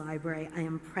USC Library, I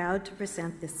am proud to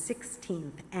present the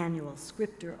 16th Annual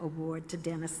Scripter Award to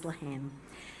Dennis Lehane.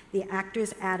 The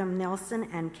actors Adam Nelson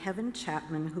and Kevin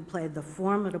Chapman, who played the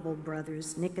formidable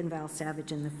brothers Nick and Val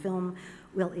Savage in the film,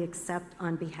 will accept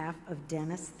on behalf of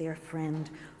Dennis, their friend,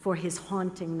 for his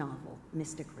haunting novel,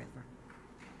 Mystic River.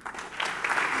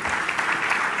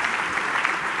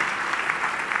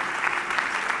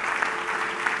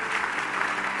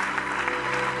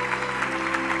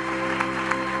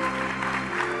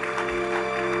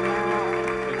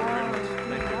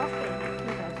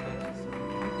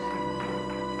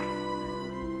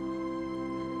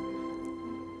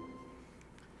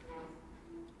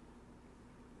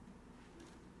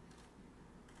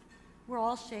 We're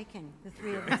all shaking, the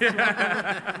three of us.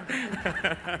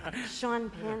 Sean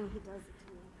Penn, he does it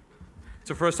to me. It's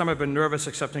the first time I've been nervous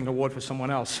accepting an award for someone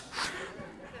else.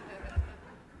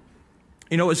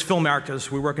 You know, as film actors,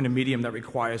 we work in a medium that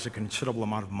requires a considerable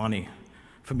amount of money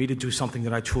for me to do something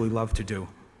that I truly love to do.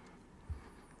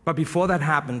 But before that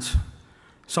happens,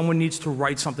 someone needs to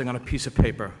write something on a piece of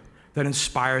paper that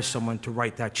inspires someone to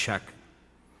write that check.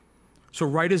 So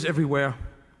writers everywhere,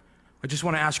 I just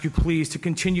want to ask you, please, to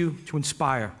continue to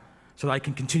inspire so that I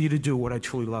can continue to do what I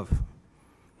truly love.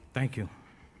 Thank you.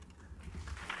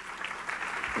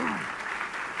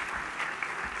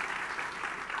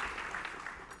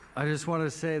 I just want to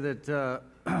say that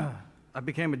I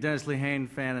became a Dennis Lehane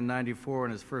fan in '94,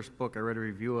 and his first book I read a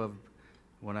review of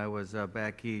when I was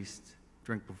back east,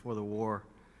 Drink Before the War.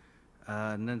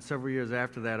 And then several years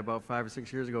after that, about 5 or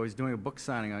 6 years ago, he's doing a book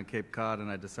signing on Cape Cod, and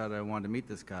I decided I wanted to meet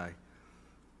this guy.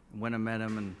 Went and met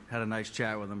him and had a nice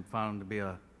chat with him, found him to be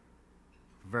a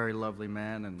very lovely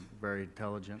man and very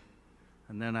intelligent.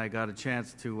 And then I got a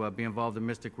chance to be involved in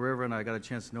Mystic River, and I got a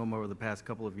chance to know him over the past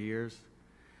couple of years.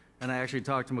 And I actually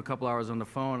talked to him a couple hours on the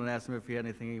phone and asked him if he had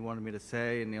anything he wanted me to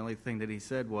say, and the only thing that he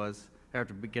said was,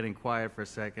 after getting quiet for a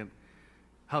second,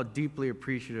 how deeply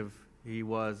appreciative he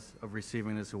was of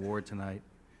receiving this award tonight.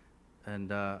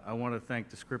 And I want to thank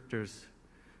the Scripters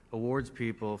Awards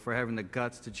people for having the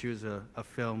guts to choose a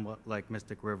film like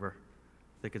Mystic River.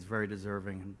 I think it's very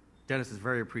deserving. And Dennis is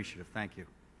very appreciative. Thank you.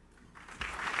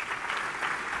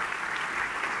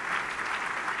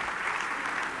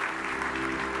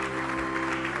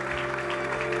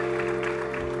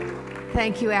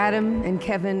 Thank you, Adam and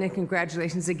Kevin, and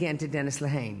congratulations again to Dennis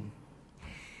Lehane.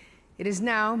 It is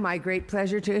now my great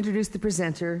pleasure to introduce the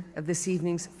presenter of this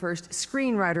evening's first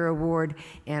Screenwriter Award,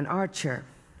 Anne Archer.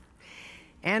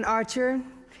 Anne Archer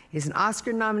is an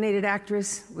Oscar-nominated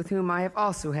actress with whom I have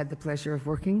also had the pleasure of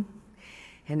working,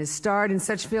 and has starred in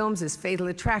such films as Fatal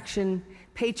Attraction,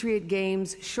 Patriot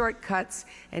Games, Shortcuts,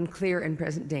 and Clear and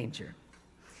Present Danger.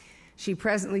 She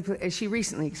recently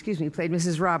played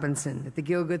Mrs. Robinson at the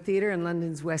Gielgud Theatre in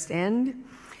London's West End,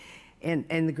 and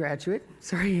The Graduate,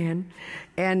 sorry, Anne,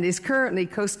 and is currently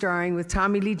co-starring with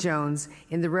Tommy Lee Jones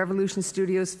in the Revolution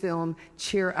Studios film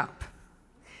Cheer Up.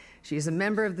 She is a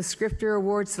member of the Scripter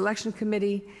Awards Selection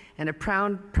Committee and a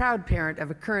proud parent of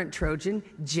a current Trojan,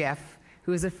 Jeff,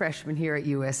 who is a freshman here at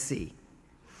USC.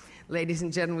 Ladies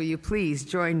and gentlemen, will you please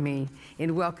join me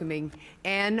in welcoming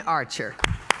Anne Archer.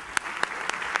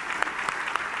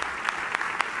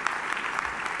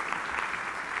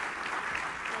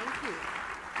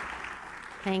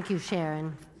 Thank you,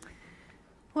 Sharon.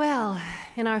 Well,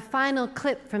 in our final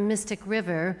clip from Mystic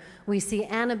River, we see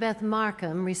Annabeth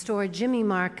Markham restore Jimmy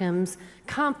Markham's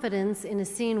confidence in a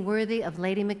scene worthy of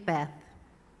Lady Macbeth.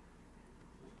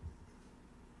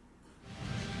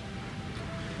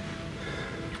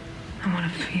 I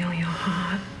want to feel your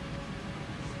heart.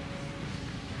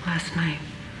 Last night,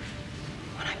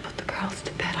 when I put the girls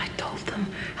to bed, I told them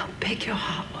how big your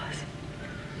heart was.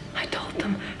 I told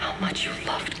them how much you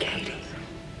loved Katie,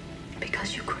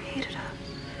 because you created her.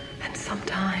 And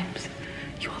sometimes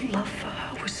your love for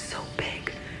her was so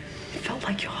big, it felt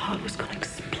like your heart was going to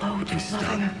explode from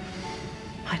loving her.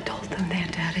 I told them their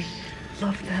daddy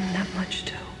loved them that much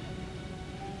too.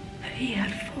 That he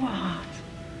had 4 hearts.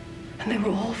 And they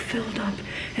were all filled up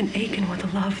and aching with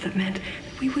a love that meant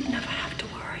that we would never have to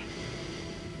worry.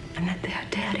 And that their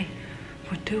daddy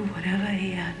would do whatever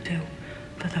he had to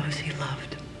for those he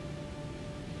loved.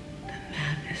 And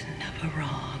that is never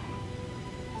wrong.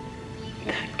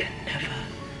 That can never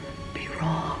be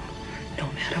wrong, no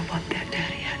matter what their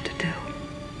daddy had to do.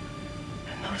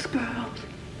 And those girls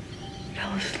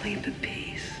fell asleep at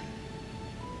peace.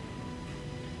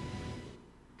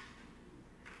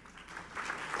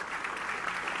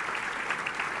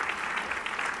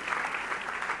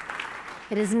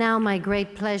 It is now my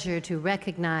great pleasure to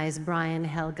recognize Brian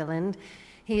Helgeland.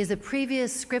 He is a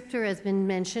previous scripter, as been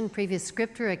mentioned, previous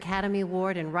Scripter Academy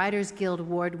Award and Writers Guild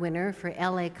Award winner for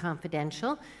L.A.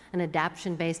 Confidential, an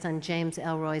adaptation based on James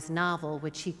Ellroy's novel,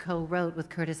 which he co-wrote with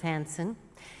Curtis Hanson.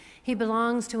 He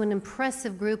belongs to an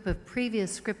impressive group of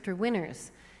previous scripter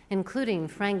winners, including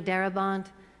Frank Darabont,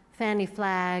 Fannie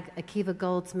Flagg, Akiva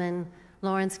Goldsman,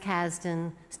 Lawrence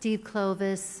Kasdan, Steve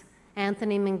Clovis,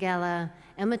 Anthony Minghella,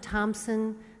 Emma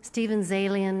Thompson, Stephen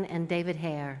Zalian, and David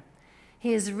Hare.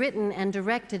 He has written and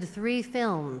directed 3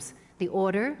 films, The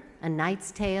Order, A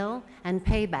Knight's Tale, and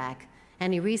Payback,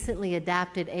 and he recently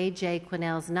adapted A.J.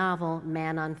 Quinnell's novel,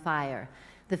 Man on Fire.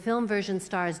 The film version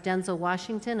stars Denzel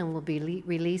Washington and will be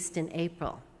released in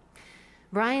April.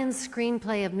 Brian's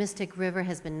screenplay of Mystic River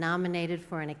has been nominated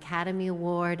for an Academy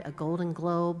Award, a Golden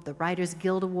Globe, the Writers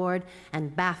Guild Award,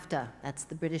 and BAFTA, that's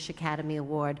the British Academy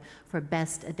Award, for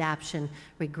Best Adaptation.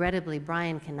 Regrettably,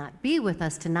 Brian cannot be with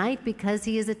us tonight because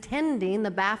he is attending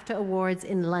the BAFTA Awards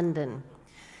in London.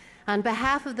 On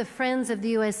behalf of the Friends of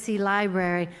the USC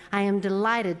Library, I am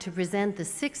delighted to present the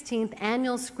 16th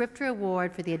Annual Scripter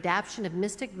Award for the adaptation of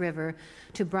Mystic River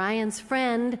to Brian's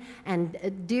friend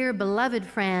and dear beloved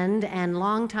friend and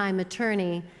longtime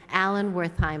attorney, Alan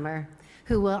Wertheimer,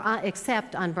 who will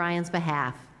accept on Brian's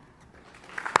behalf.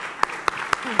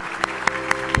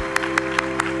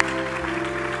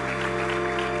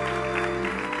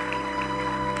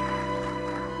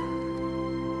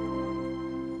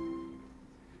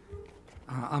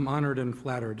 I'm honored and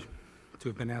flattered to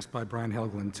have been asked by Brian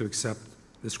Helgeland to accept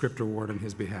the Scripter Award on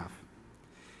his behalf.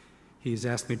 He's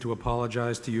asked me to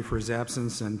apologize to you for his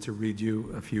absence and to read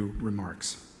you a few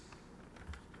remarks.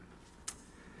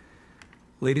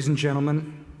 Ladies and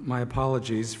gentlemen, my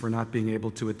apologies for not being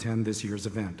able to attend this year's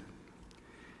event.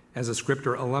 As a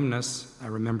Scripter alumnus, I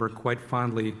remember quite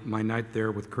fondly my night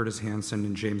there with Curtis Hanson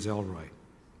and James Ellroy.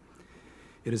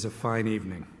 It is a fine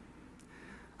evening.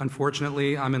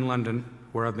 Unfortunately, I'm in London,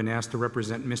 where I've been asked to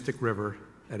represent Mystic River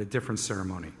at a different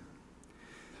ceremony.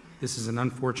 This is an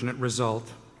unfortunate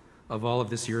result of all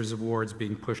of this year's awards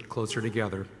being pushed closer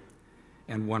together,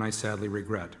 and one I sadly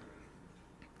regret.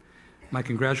 My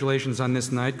congratulations on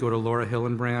this night go to Laura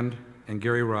Hillenbrand and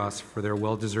Gary Ross for their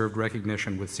well-deserved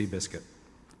recognition with Seabiscuit.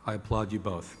 I applaud you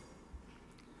both.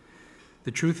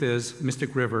 The truth is,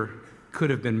 Mystic River could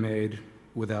have been made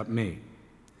without me,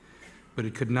 but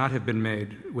it could not have been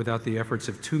made without the efforts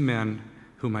of 2 men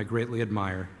whom I greatly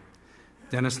admire,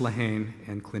 Dennis Lehane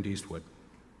and Clint Eastwood.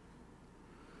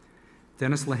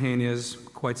 Dennis Lehane is,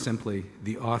 quite simply,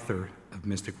 the author of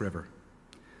Mystic River.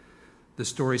 The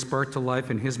story sparked to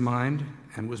life in his mind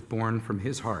and was born from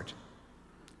his heart.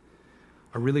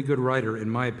 A really good writer, in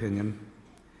my opinion,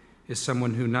 is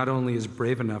someone who not only is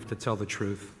brave enough to tell the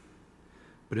truth,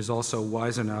 but is also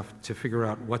wise enough to figure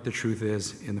out what the truth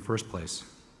is in the first place.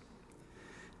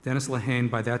 Dennis Lehane,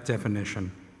 by that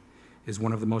definition, is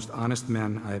one of the most honest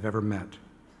men I have ever met.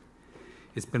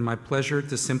 It's been my pleasure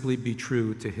to simply be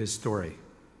true to his story.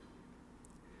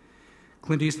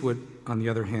 Clint Eastwood, on the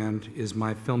other hand, is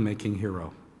my filmmaking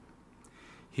hero.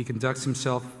 He conducts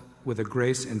himself with a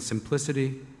grace and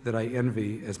simplicity that I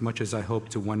envy as much as I hope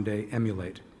to one day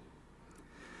emulate.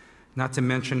 Not to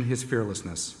mention his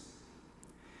fearlessness.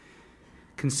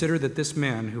 Consider that this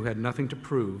man, who had nothing to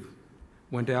prove,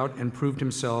 went out and proved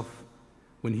himself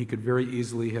when he could very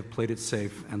easily have played it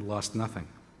safe and lost nothing.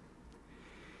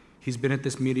 He's been at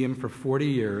this medium for 40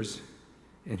 years,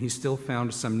 and he's still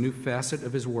found some new facet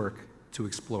of his work to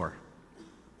explore.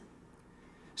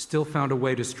 Still found a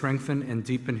way to strengthen and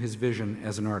deepen his vision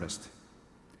as an artist.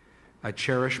 I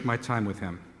cherish my time with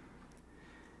him.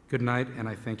 Good night, and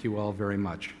I thank you all very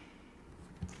much.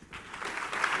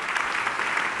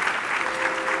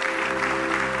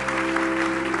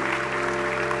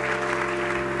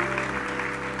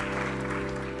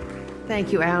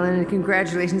 Thank you, Alan, and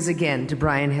congratulations again to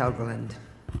Brian Helgeland.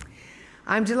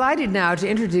 I'm delighted now to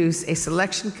introduce a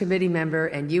selection committee member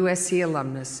and USC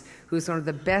alumnus who's one of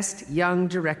the best young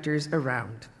directors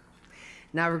around.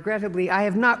 Now, regrettably, I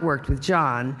have not worked with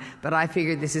John, but I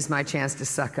figured this is my chance to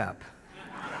suck up.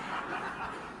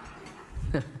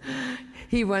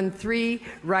 He won 3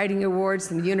 writing awards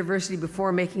from the university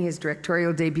before making his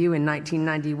directorial debut in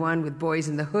 1991 with Boys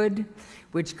in the Hood,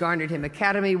 which garnered him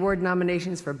Academy Award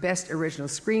nominations for Best Original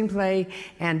Screenplay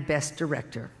and Best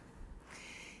Director.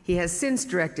 He has since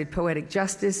directed Poetic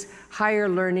Justice, Higher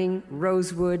Learning,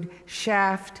 Rosewood,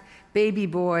 Shaft, Baby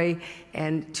Boy,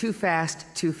 and Too Fast,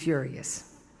 Too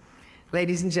Furious.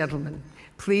 Ladies and gentlemen,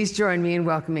 please join me in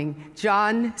welcoming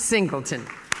John Singleton.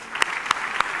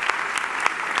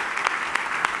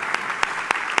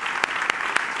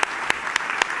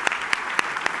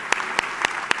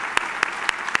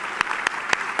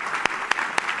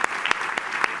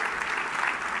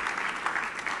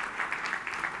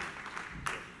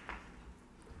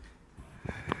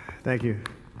 Thank you.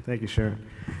 Thank you, Sharon.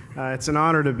 It's an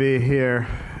honor to be here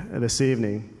this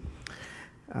evening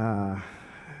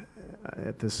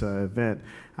at this event.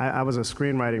 I was a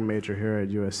screenwriting major here at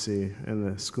USC in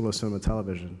the School of Cinema and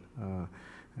Television, and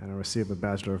I received a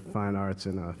Bachelor of Fine Arts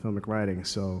in Filmic Writing.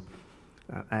 So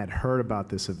I had heard about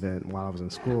this event while I was in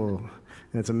school,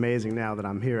 and it's amazing now that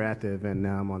I'm here at the event.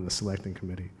 Now I'm on the selecting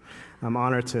committee. I'm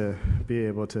honored to be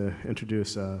able to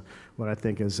introduce what I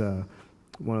think is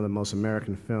one of the most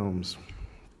American films,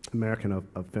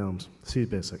 of films,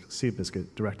 Seabiscuit,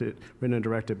 written and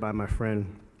directed by my friend,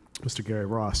 Mr. Gary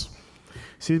Ross.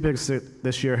 Seabiscuit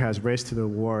this year has raced to the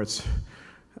awards,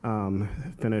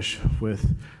 finished with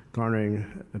garnering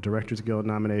a Directors Guild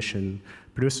nomination,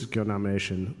 Producers Guild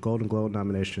nomination, Golden Globe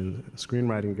nomination,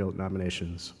 Screenwriting Guild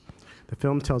nominations. The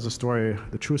film tells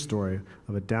the true story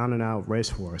of a down-and-out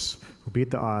racehorse who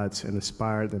beat the odds and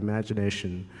inspired the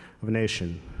imagination of a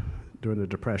nation during the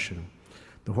Depression.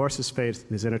 The horse's fate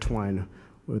is intertwined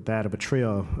with that of a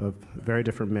trio of very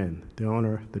different men, the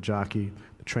owner, the jockey,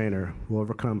 the trainer, who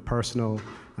overcome personal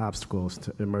obstacles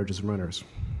to emerge as runners.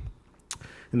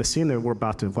 In the scene that we're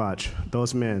about to watch,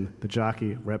 those men, the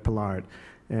jockey, Red Pollard,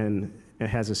 and it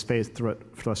has his face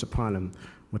thrust upon him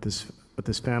with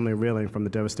his family reeling from the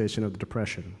devastation of the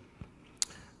Depression.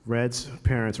 Red's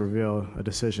parents reveal a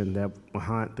decision that will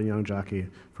haunt the young jockey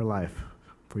for life,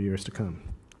 for years to come.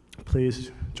 Please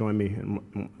join me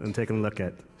in taking a look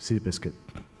at Seabiscuit.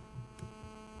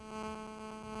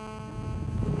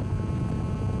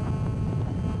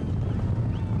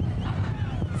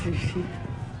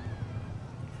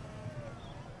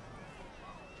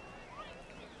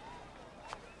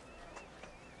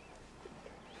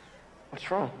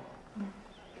 What's wrong?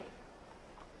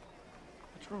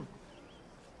 What's wrong?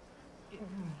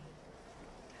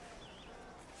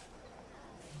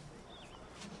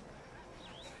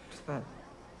 What's that?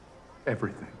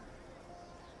 Everything.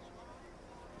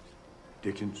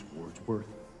 Dickens, Wordsworth,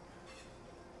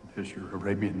 there's your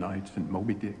Arabian Nights and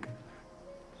Moby Dick.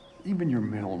 Even your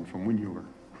melon from when you were...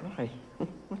 Why?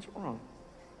 What's wrong?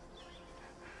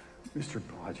 Mr.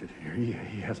 Blodgett here,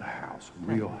 he has a house, a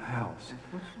real house.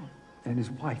 What's wrong? And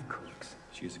his wife cooks.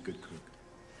 She is a good cook.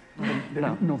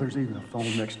 No. No, there's even a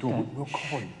phone next door. We'll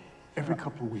call you. Every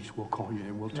couple of weeks, we'll call you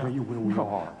and we'll tell you where we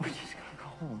are. We just gotta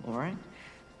go home, all right?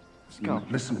 Let's go.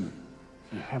 Listen to me.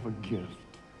 You have a gift.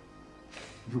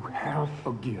 You have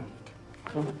a gift.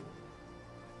 Come.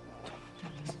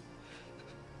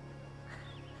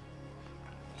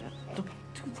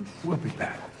 We'll be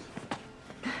back.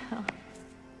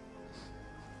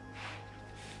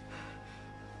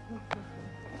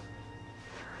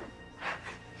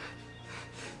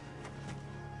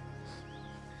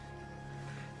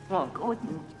 Oh, go with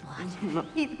him.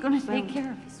 He's gonna take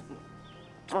care of his...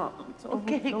 Oh, it's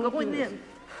okay. Go with him.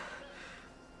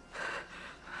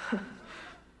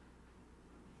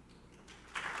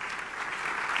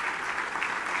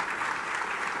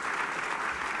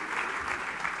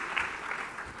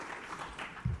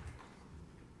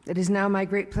 It is now my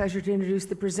great pleasure to introduce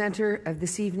the presenter of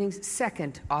this evening's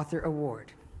second author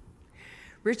award.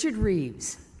 Richard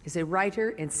Reeves is a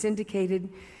writer and syndicated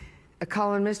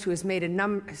columnist who has made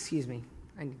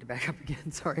I need to back up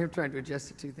again. Sorry, I'm trying to adjust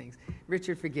to two things.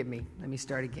 Richard, forgive me. Let me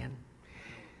start again.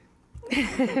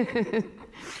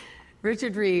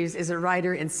 Richard Reeves is a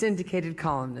writer and syndicated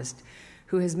columnist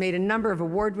who has made a number of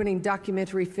award-winning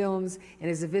documentary films and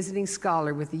is a visiting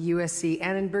scholar with the USC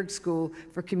Annenberg School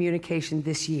for Communication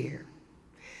this year.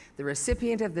 The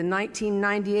recipient of the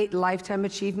 1998 Lifetime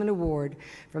Achievement Award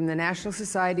from the National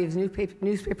Society of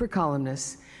Newspaper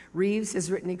Columnists, Reeves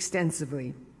has written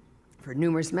extensively for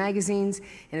numerous magazines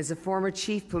and is a former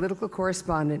chief political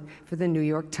correspondent for the New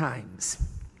York Times.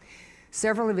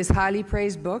 Several of his highly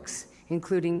praised books,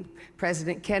 including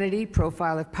President Kennedy,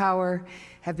 Profile of Power,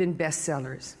 have been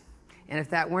bestsellers. And if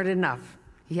that weren't enough,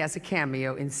 he has a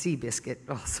cameo in Seabiscuit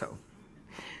also.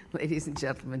 Ladies and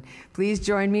gentlemen, please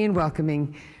join me in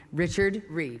welcoming Richard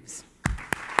Reeves.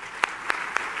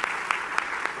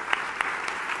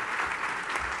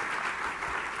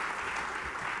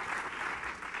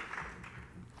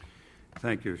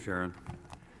 Thank you, Sharon.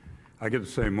 I get to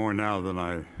say more now than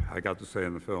I got to say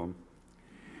in the film.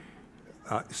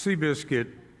 Seabiscuit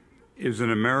is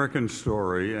an American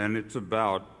story, and it's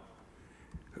about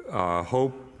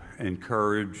hope and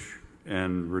courage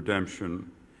and redemption.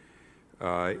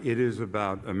 It is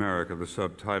about America. The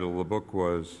subtitle of the book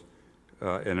was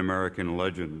An American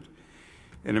Legend.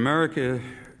 And America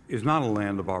is not a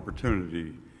land of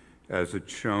opportunity, as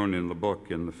it's shown in the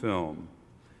book, in the film.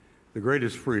 The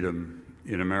greatest freedom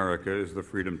in America is the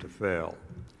freedom to fail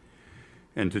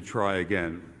and to try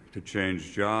again, to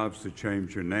change jobs, to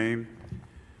change your name,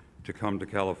 to come to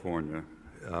California,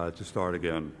 to start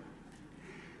again.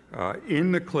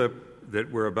 In the clip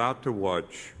that we're about to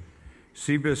watch,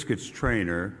 Seabiscuit's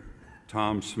trainer,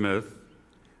 Tom Smith,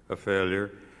 a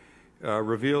failure,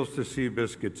 reveals to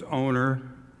Seabiscuit's owner,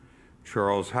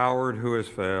 Charles Howard, who has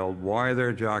failed, why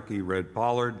their jockey, Red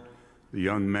Pollard, the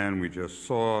young man we just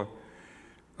saw,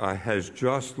 has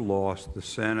just lost the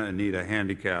Santa Anita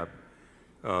Handicap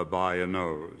by a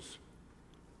nose.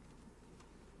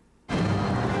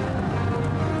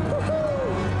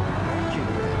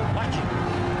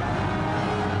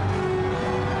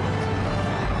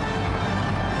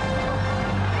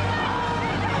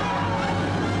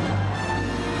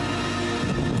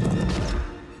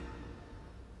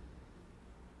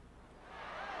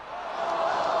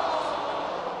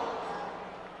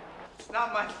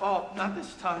 Not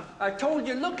this time. I told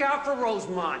you, look out for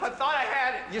Rosemont. I thought I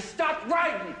had it. You stopped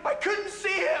riding. I couldn't see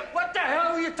him. What the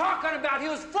hell were you talking about? He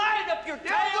was flying up your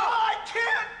tail. Yeah, well, I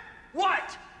can't.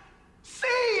 What?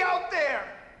 See out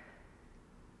there.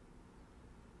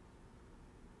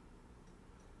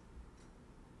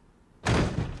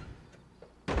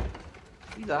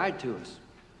 He lied to us.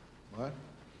 What?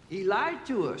 He lied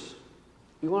to us.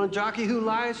 You want a jockey who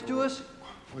lies to us?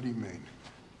 What do you mean?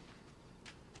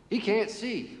 He can't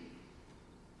see.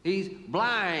 He's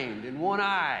blind in one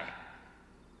eye.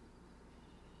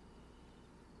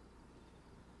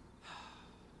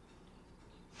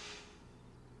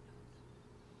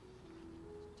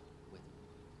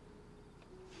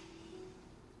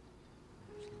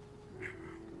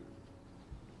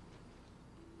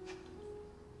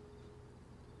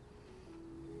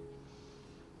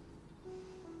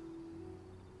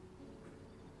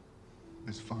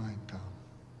 It's fine, Tom.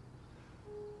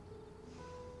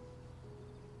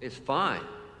 It's fine.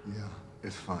 Yeah,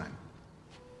 it's fine.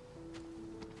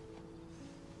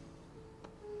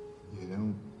 You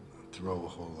don't throw a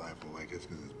whole life away just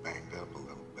because it's banged up a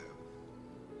little bit.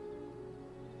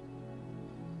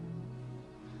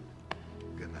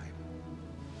 Good night.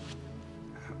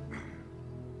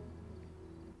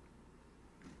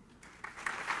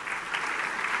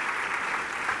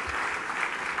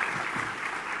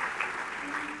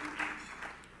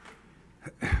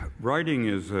 Writing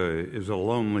is a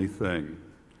lonely thing,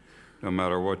 no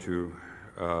matter what you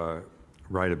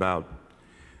write about.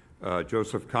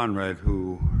 Joseph Conrad,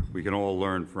 who we can all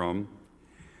learn from,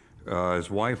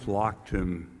 his wife locked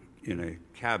him in a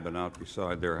cabin out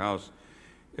beside their house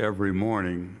every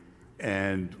morning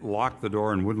and locked the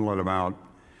door and wouldn't let him out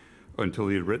until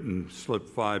he had slipped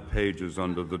 5 pages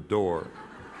under the door.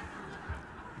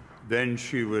 Then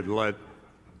she would let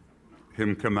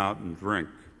him come out and drink.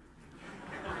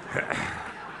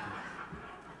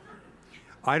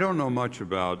 I don't know much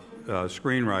about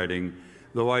screenwriting,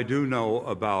 though I do know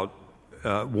about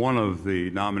one of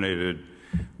the nominated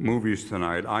movies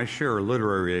tonight. I share a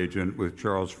literary agent with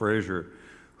Charles Fraser,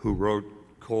 who wrote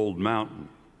Cold Mountain.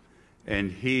 And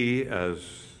he, as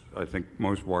I think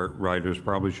most writers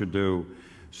probably should do,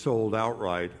 sold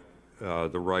outright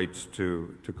the rights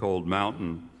to Cold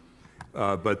Mountain,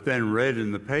 but then read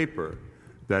in the paper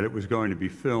that it was going to be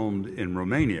filmed in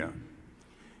Romania,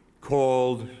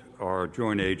 called our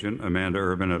joint agent, Amanda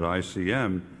Urban at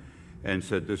ICM, and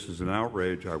said, this is an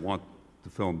outrage, I want the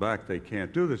film back, they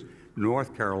can't do this.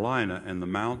 North Carolina and the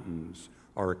mountains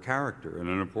are a character, and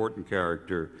an important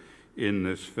character in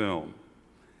this film.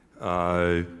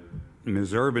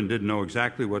 Ms. Urban didn't know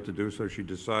exactly what to do, so she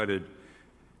decided,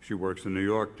 she works in New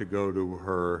York, to go to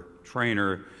her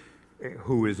trainer,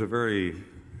 who is the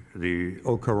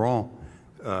au courant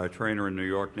trainer in New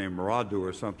York named Radu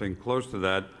or something close to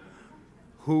that,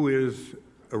 who is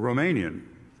a Romanian.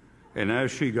 And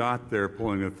as she got there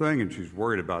pulling the thing, and she's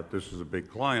worried about this is a big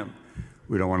client,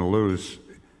 we don't want to lose,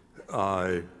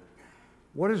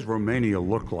 what does Romania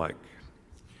look like?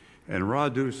 And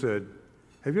Radu said,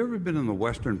 have you ever been in the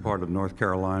western part of North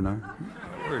Carolina?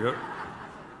 There you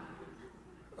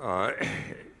go.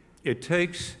 It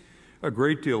takes a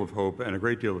great deal of hope and a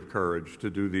great deal of courage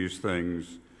to do these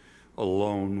things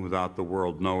alone without the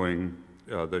world knowing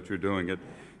that you're doing it.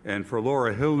 And for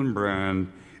Laura Hillenbrand,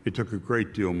 it took a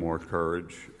great deal more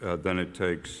courage than it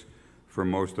takes for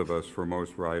most of us, for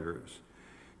most writers.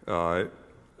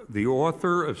 The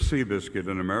author of Seabiscuit,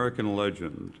 an American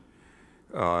legend,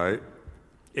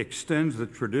 extends the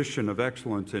tradition of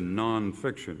excellence in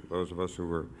nonfiction. Those of us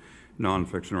who are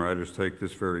nonfiction writers take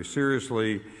this very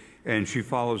seriously, and she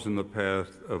follows in the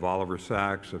path of Oliver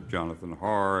Sacks, of Jonathan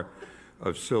Harr,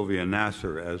 of Sylvia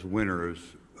Nasser as winners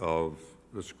of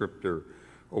the Scripter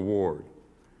Award.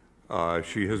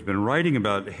 She has been writing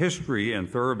about history and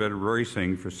thoroughbred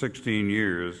racing for 16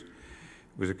 years,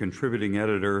 was a contributing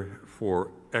editor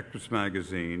for Eclipse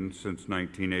magazine since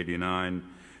 1989.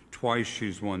 Twice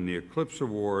she's won the Eclipse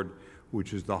Award,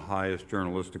 which is the highest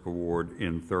journalistic award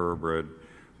in thoroughbred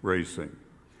racing.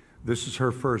 This is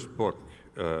her first book,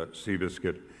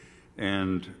 Seabiscuit,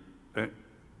 and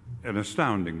an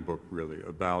astounding book, really,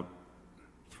 about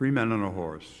three men and a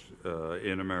horse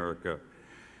in America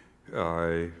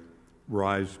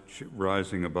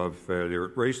rising above failure.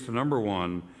 It raced to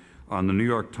 #1 on the New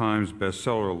York Times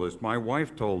bestseller list. My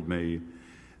wife told me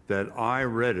that I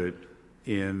read it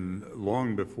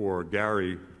long before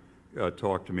Gary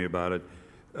talked to me about it,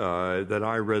 that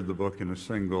I read the book in a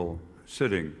single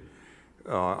sitting.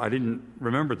 I didn't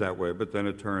remember it that way, but then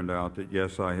it turned out that,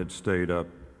 yes, I had stayed up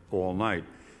all night.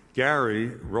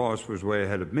 Gary Ross was way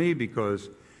ahead of me because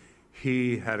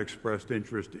he had expressed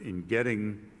interest in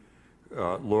getting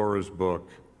Laura's book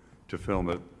to film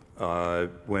it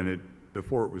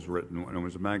before it was written, when it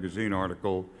was a magazine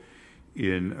article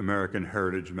in American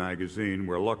Heritage magazine,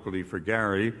 where luckily for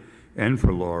Gary and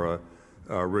for Laura,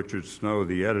 Richard Snow,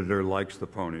 the editor, likes the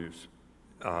ponies.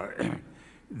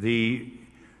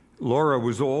 Laura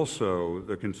was also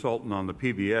the consultant on the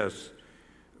PBS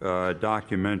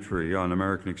documentary on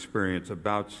American Experience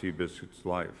about Seabiscuit's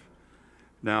life.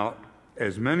 Now,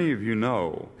 as many of you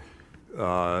know,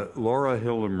 Laura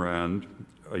Hillenbrand,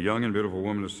 a young and beautiful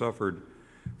woman who suffered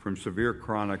from severe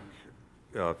chronic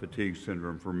fatigue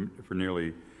syndrome for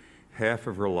nearly half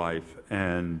of her life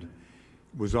and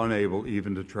was unable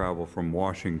even to travel from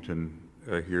Washington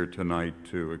here tonight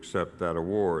to accept that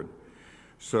award.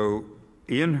 So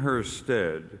in her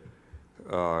stead,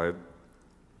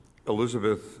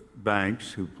 Elizabeth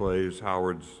Banks, who plays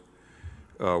Howard's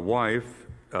wife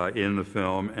in the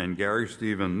film, and Gary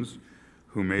Stevens,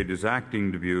 who made his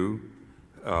acting debut,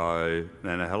 and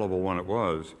a hell of a one it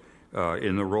was,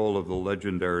 in the role of the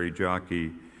legendary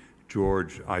jockey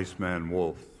George Iceman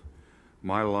Wolfe.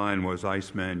 My line was,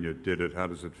 "Iceman, you did it. How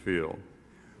does it feel?"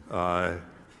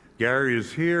 Gary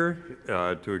is here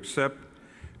to accept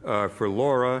for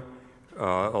Laura,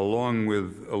 along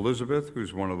with Elizabeth,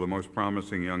 who's one of the most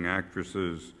promising young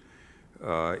actresses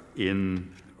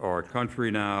in our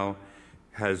country now,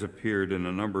 has appeared in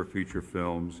a number of feature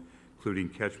films, including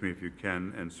Catch Me If You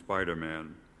Can and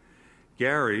Spider-Man.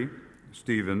 Gary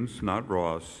Stevens, not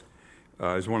Ross,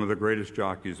 is one of the greatest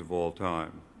jockeys of all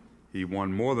time. He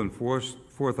won more than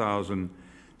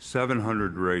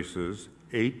 4,700 races,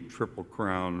 8 Triple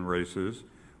Crown races,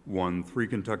 won 3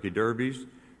 Kentucky Derbies,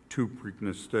 2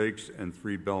 Preakness Stakes, and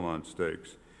 3 Belmont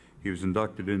Stakes. He was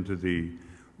inducted into the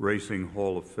Racing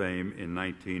Hall of Fame in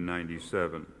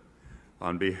 1997.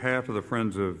 On behalf of the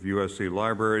Friends of USC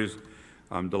Libraries,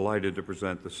 I'm delighted to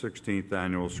present the 16th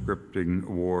Annual Scripting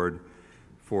Award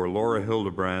for Laura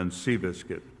Hillenbrand,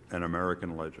 Seabiscuit, an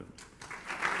American legend.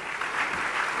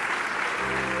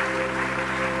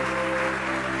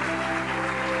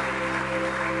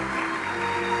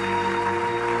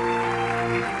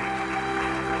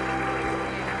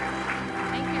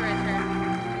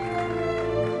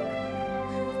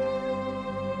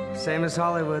 Same as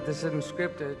Hollywood, this isn't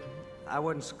scripted. I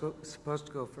wasn't supposed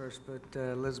to go first, but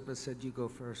Elizabeth said you go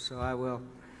first, so I will.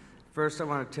 First, I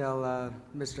want to tell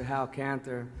Mr. Hal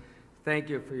Canther, thank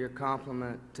you for your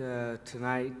compliment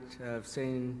tonight of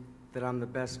saying that I'm the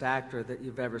best actor that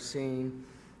you've ever seen.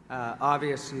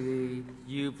 Obviously,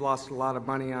 you've lost a lot of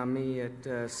money on me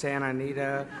at Santa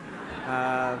Anita.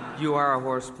 You are a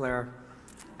horse player.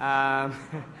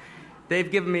 They've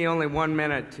given me only 1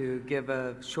 minute to give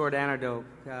a short anecdote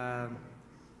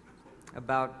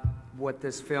about what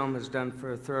this film has done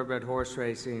for thoroughbred horse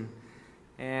racing.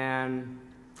 And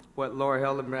what Laura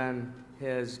Hillenbrand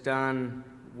has done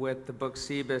with the book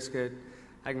Seabiscuit,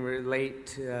 I can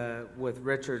relate with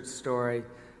Richard's story.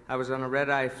 I was on a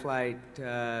red-eye flight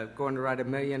going to ride a $1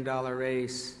 million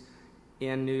race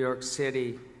in New York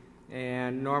City,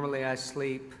 and normally I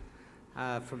sleep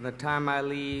from the time I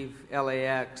leave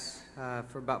LAX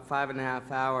for about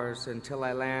 5.5 hours until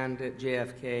I land at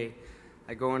JFK.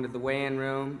 I go into the weigh-in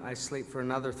room, I sleep for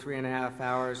another 3.5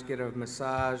 hours, get a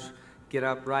massage, get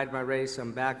up, ride my race,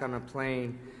 I'm back on a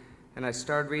plane. And I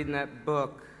started reading that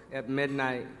book at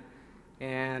midnight,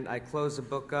 and I closed the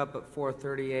book up at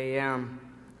 4:30 a.m.,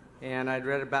 and I'd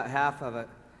read about half of it.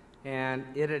 And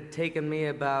it had taken me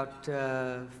about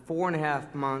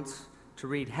 4.5 months to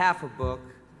read half a book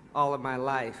all of my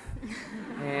life.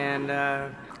 And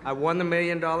I won the $1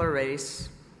 million race,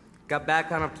 got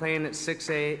back on a plane at 6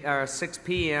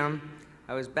 p.m.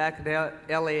 I was back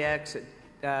at LAX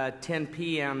at 10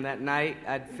 p.m. that night.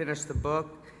 I'd finished the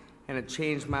book, and it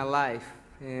changed my life.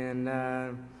 And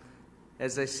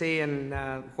as they say in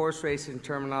horse racing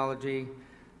terminology,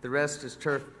 the rest is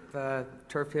turf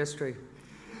history.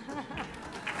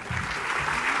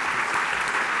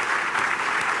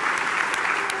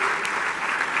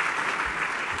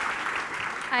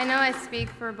 I know I speak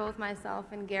for both myself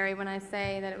and Gary when I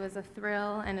say that it was a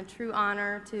thrill and a true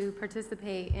honor to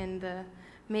participate in the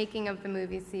making of the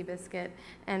movie Seabiscuit,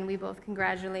 and we both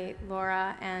congratulate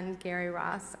Laura and Gary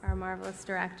Ross, our marvelous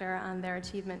director, on their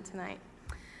achievement tonight.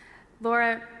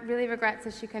 Laura really regrets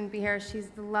that she couldn't be here. She's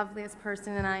the loveliest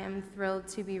person, and I am thrilled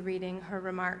to be reading her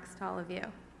remarks to all of you.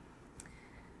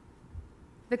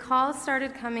 The calls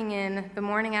started coming in the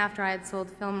morning after I had sold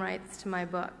film rights to my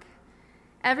book.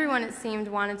 Everyone, it seemed,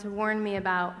 wanted to warn me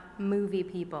about movie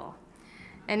people,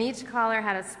 and each caller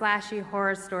had a splashy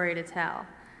horror story to tell.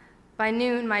 By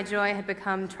noon, my joy had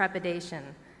become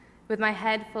trepidation, with my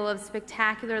head full of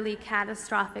spectacularly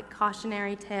catastrophic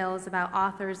cautionary tales about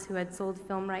authors who had sold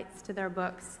film rights to their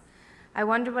books. I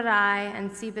wondered what I and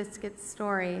Seabiscuit's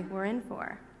story were in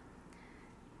for.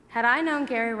 Had I known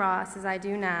Gary Ross as I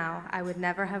do now, I would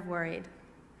never have worried.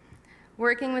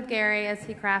 Working with Gary as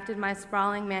he crafted my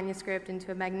sprawling manuscript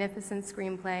into a magnificent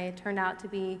screenplay turned out to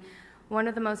be one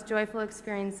of the most joyful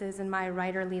experiences in my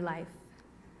writerly life.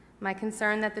 My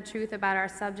concern that the truth about our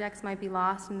subjects might be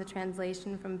lost in the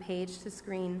translation from page to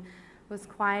screen was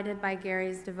quieted by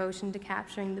Gary's devotion to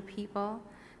capturing the people,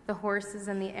 the horses,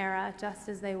 and the era just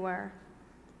as they were.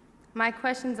 My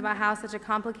questions about how such a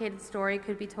complicated story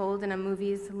could be told in a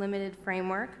movie's limited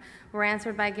framework were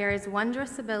answered by Gary's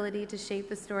wondrous ability to shape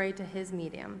the story to his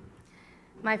medium.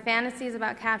 My fantasies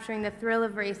about capturing the thrill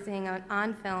of racing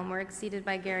on film were exceeded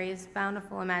by Gary's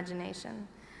bountiful imagination.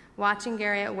 Watching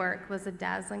Gary at work was a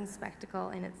dazzling spectacle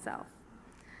in itself.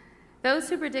 Those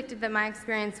who predicted that my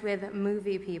experience with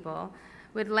movie people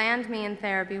would land me in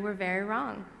therapy were very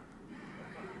wrong.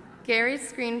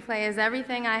 Gary's screenplay is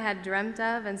everything I had dreamt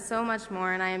of and so much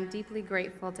more, and I am deeply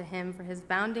grateful to him for his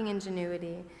bounding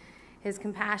ingenuity, his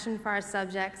compassion for our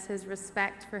subjects, his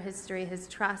respect for history, his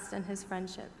trust, and his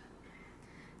friendship.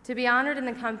 To be honored in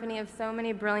the company of so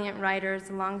many brilliant writers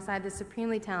alongside the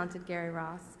supremely talented Gary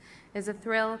Ross is a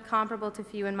thrill comparable to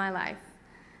few in my life.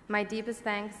 My deepest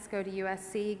thanks go to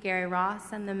USC, Gary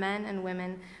Ross, and the men and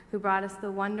women who brought us the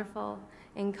wonderful,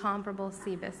 incomparable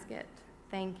Seabiscuit.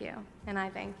 Thank you, and I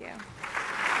thank you.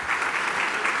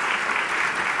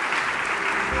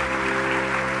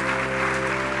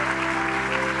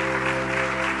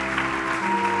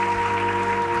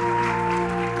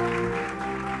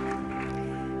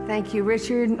 Thank you,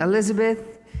 Richard,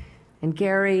 Elizabeth, and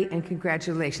Gary, and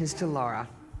congratulations to Laura.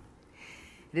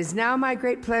 It is now my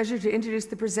great pleasure to introduce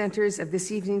the presenters of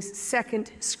this evening's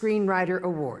second Screenwriter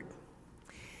Award.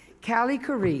 Callie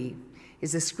Currie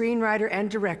is a screenwriter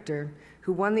and director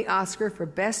who won the Oscar for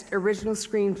Best Original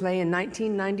Screenplay in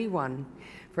 1991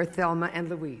 for Thelma and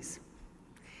Louise.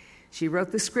 She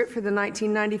wrote the script for the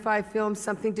 1995 film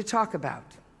Something to Talk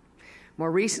About.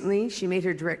 More recently, she made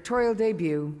her directorial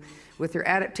debut with her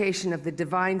adaptation of The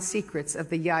Divine Secrets of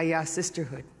the Yaya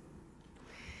Sisterhood.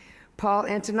 Paul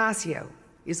Antanasio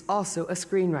is also a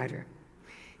screenwriter.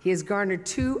 He has garnered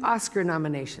 2 Oscar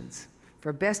nominations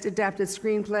for Best Adapted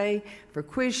Screenplay for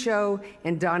Quiz Show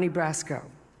and Donnie Brasco.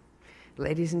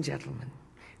 Ladies and gentlemen,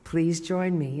 please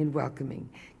join me in welcoming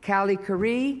Callie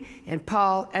Currie and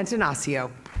Paul Antanasio.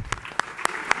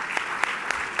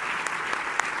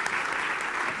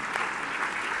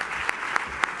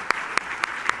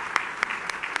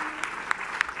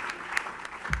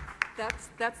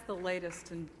 That's the latest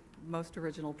and most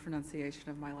original pronunciation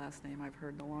of my last name I've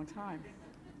heard in a long time.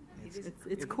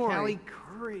 It's Corey. Callie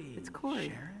Currie. It's Corey.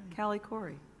 Sharon. Callie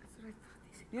Corey.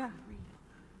 Yeah.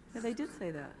 Yeah, they did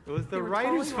say that. It was They the were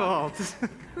writer's totally wrong. fault.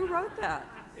 Who wrote that?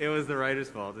 It was the writer's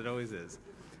fault. It always is.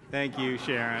 Thank you,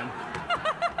 Sharon.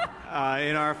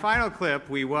 In our final clip,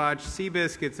 we watched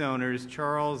Seabiscuit's owners,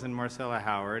 Charles and Marcella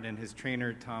Howard, and his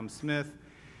trainer, Tom Smith,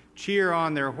 cheer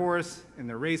on their horse in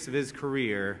the race of his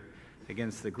career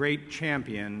against the great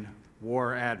champion,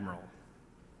 War Admiral.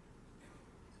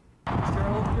 Sure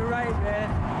hope you're right,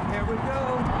 man. Here we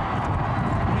go.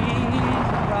 Easy,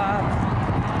 Bob.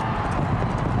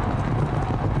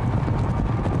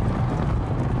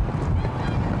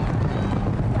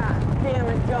 God damn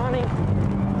it, Johnny.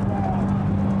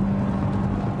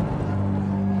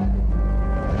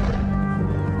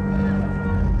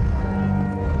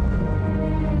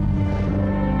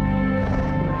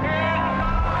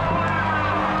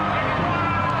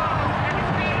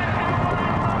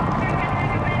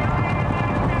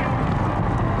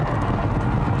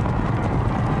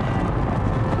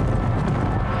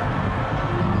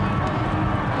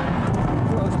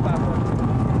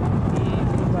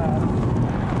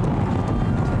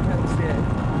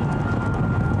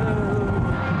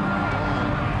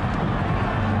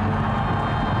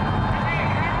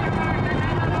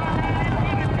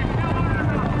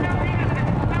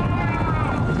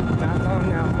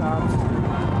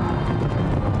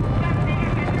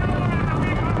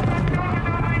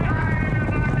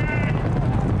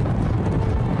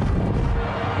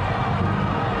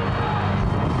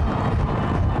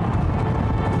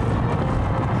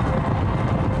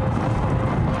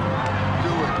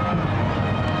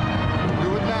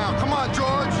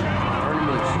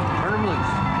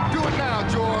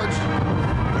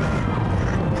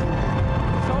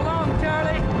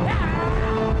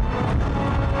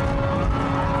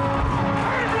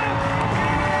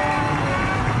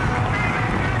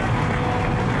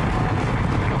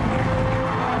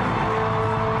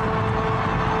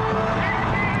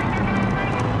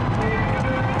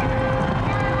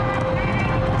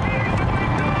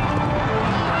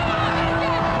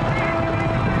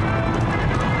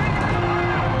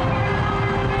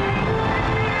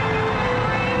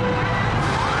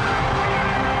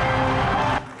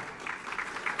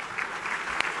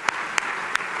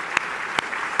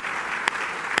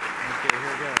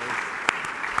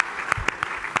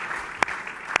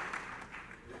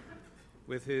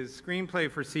 With his screenplay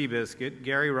for Seabiscuit,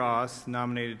 Gary Ross,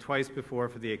 nominated twice before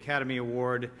for the Academy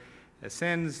Award,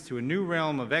 ascends to a new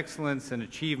realm of excellence and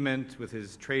achievement with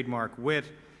his trademark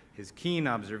wit, his keen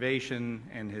observation,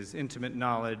 and his intimate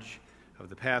knowledge of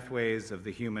the pathways of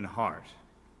the human heart.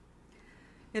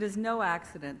 It is no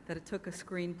accident that it took a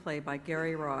screenplay by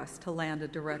Gary Ross to land a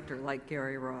director like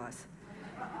Gary Ross.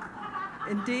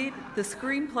 Indeed, the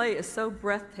screenplay is so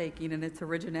breathtaking in its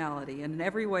originality and in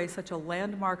every way such a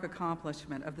landmark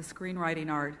accomplishment of the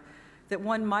screenwriting art that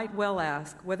one might well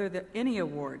ask whether any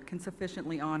award can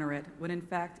sufficiently honor it, when in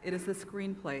fact it is the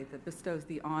screenplay that bestows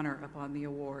the honor upon the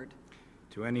award.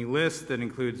 To any list that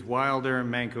includes Wilder,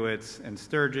 Mankiewicz, and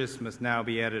Sturgis must now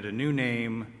be added a new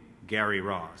name, Gary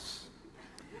Ross.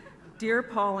 Dear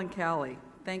Paul and Callie,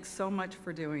 thanks so much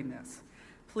for doing this.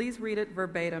 Please read it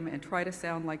verbatim and try to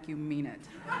sound like you mean it.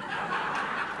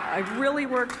 I've really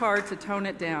worked hard to tone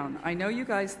it down. I know you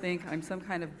guys think I'm some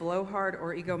kind of blowhard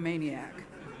or egomaniac.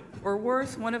 Or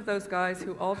worse, one of those guys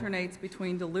who alternates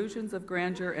between delusions of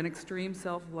grandeur and extreme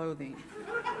self-loathing.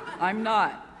 I'm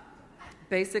not.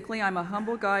 Basically, I'm a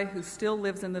humble guy who still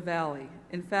lives in the valley.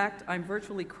 In fact, I'm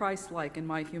virtually Christ-like in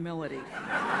my humility.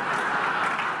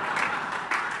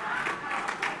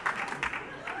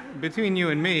 Between you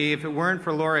and me, if it weren't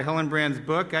for Laura Hillenbrand's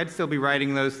book, I'd still be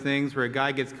writing those things where a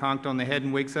guy gets conked on the head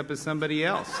and wakes up as somebody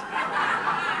else.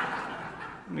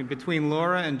 I mean, between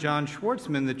Laura and John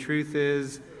Schwartzman, the truth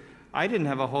is, I didn't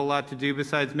have a whole lot to do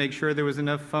besides make sure there was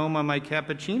enough foam on my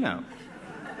cappuccino.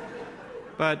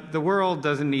 But the world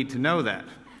doesn't need to know that.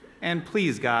 And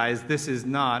please, guys, this is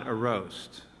not a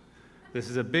roast. This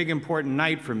is a big, important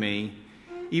night for me,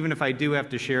 even if I do have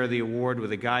to share the award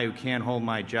with a guy who can't hold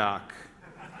my jock.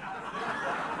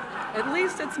 At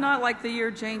least it's not like the year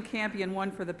Jane Campion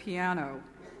won for the piano.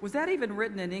 Was that even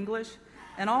written in English?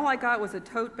 And all I got was a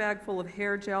tote bag full of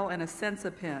hair gel and a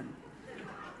Sensa pen.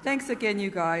 Thanks again, you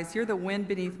guys. You're the wind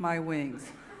beneath my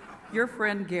wings. Your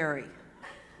friend, Gary.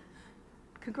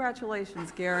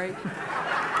 Congratulations, Gary.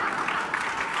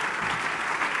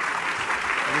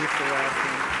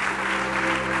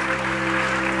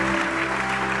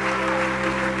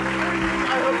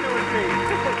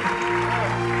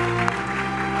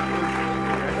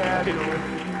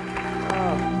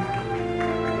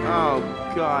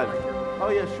 Oh, God. Oh,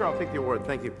 yeah, sure, I'll take the award.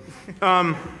 Thank you.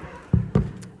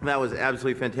 That was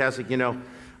absolutely fantastic. You know,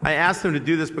 I asked them to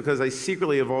do this because I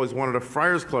secretly have always wanted a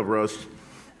Friars Club roast.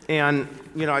 And,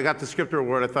 you know, I got the Scripter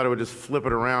Award. I thought I would just flip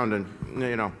it around and,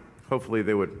 you know, hopefully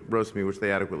they would roast me, which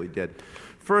they adequately did.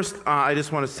 First, I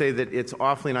just want to say that it's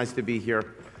awfully nice to be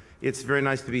here. It's very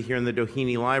nice to be here in the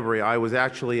Doheny Library. I was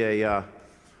actually a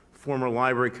former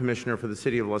library commissioner for the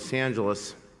city of Los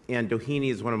Angeles, and Doheny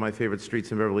is one of my favorite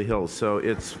streets in Beverly Hills, so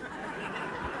it's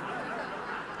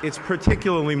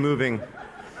particularly moving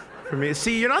for me.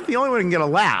 See, you're not the only one who can get a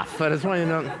laugh. I just want you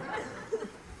to know.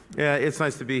 Yeah, it's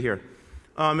nice to be here.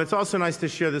 It's also nice to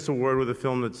share this award with a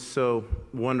film that's so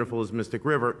wonderful as Mystic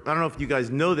River. I don't know if you guys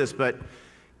know this, but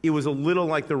it was a little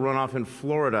like the runoff in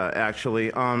Florida, actually.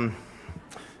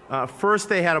 First,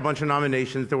 they had a bunch of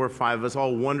nominations. There were 5 of us,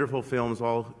 all wonderful films,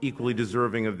 all equally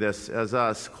deserving of this as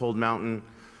us. Cold Mountain,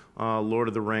 Lord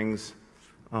of the Rings,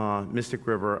 Mystic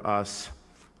River, us.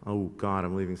 Oh, God,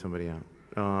 I'm leaving somebody out.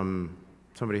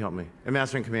 Somebody help me.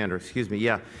 Master and Commander, excuse me,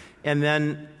 yeah. And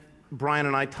then Brian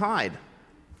and I tied.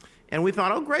 And we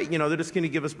thought, oh, great, you know, they're just going to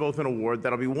give us both an award.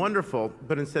 That'll be wonderful.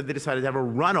 But instead, they decided to have a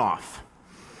runoff.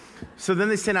 So then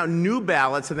they sent out new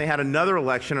ballots, and they had another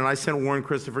election, and I sent Warren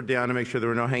Christopher down to make sure there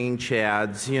were no hanging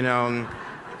chads, you know. And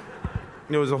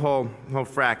it was a whole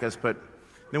fracas, but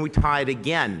then we tied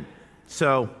again.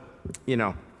 So, you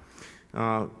know,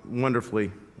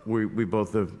 wonderfully, we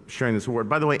both are sharing this award.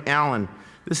 By the way, Alan,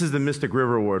 this is the Mystic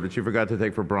River Award, which you forgot to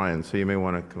take for Brian, so you may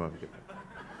want to come up and get that.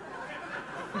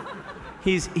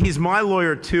 He's my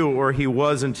lawyer, too, or he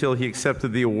was until he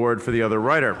accepted the award for the other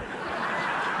writer.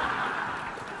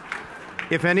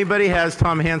 If anybody has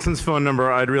Tom Hansen's phone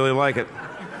number, I'd really like it.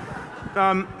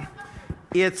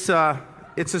 It's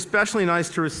especially nice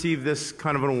to receive this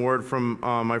kind of an award from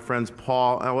my friends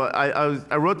Paul.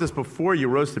 I wrote this before you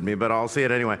roasted me, but I'll say it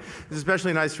anyway. It's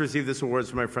especially nice to receive this award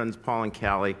from my friends Paul and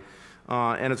Callie.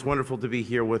 And it's wonderful to be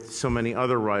here with so many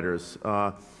other writers.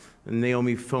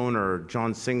 Naomi Foner,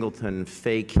 John Singleton,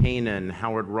 Faye Kanan,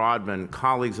 Howard Rodman,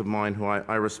 colleagues of mine who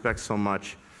I respect so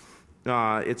much.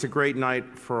 It's a great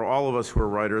night for all of us who are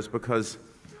writers because,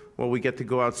 well, we get to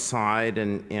go outside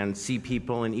and see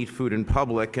people and eat food in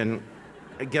public and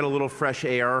get a little fresh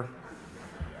air.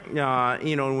 You know,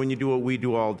 and when you do what we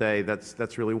do all day,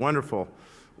 that's really wonderful.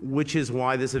 Which is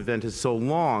why this event is so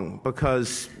long,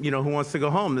 because, you know, who wants to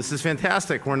go home? This is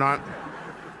fantastic. We're not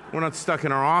stuck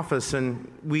in our office,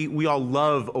 and we all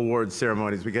love award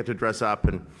ceremonies. We get to dress up,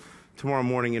 and tomorrow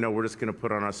morning, you know, we're just going to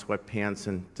put on our sweatpants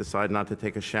and decide not to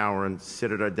take a shower and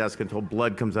sit at our desk until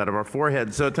blood comes out of our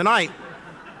forehead. So tonight,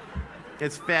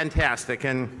 it's fantastic,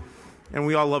 and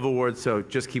we all love awards, so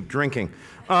just keep drinking.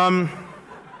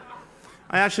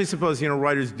 I actually suppose, you know,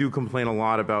 writers do complain a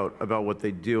lot about what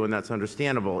they do, and that's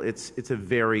understandable. It's a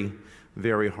very,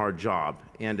 very hard job,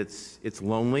 and it's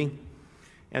lonely.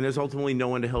 And there's ultimately no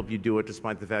one to help you do it,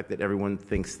 despite the fact that everyone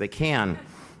thinks they can.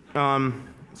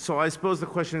 So I suppose the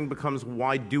question becomes,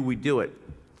 why do we do it?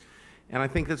 And I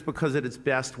think that's because at its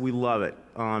best, we love it.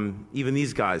 Even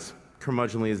these guys,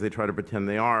 curmudgeonly as they try to pretend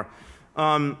they are.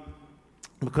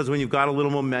 Because when you've got a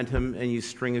little momentum and you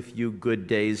string a few good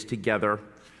days together,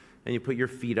 and you put your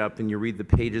feet up and you read the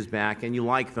pages back and you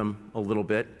like them a little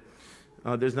bit,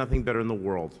 there's nothing better in the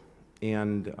world.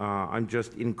 And I'm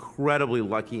just incredibly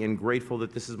lucky and grateful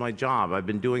that this is my job. I've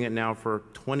been doing it now for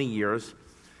 20 years,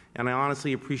 and I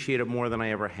honestly appreciate it more than I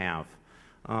ever have.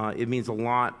 It means a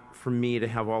lot for me to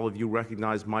have all of you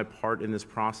recognize my part in this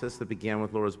process that began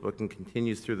with Laura's book and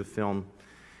continues through the film.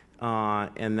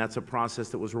 And that's a process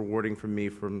that was rewarding for me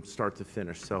from start to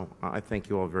finish. So I thank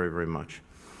you all very, very much.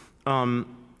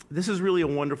 This is really a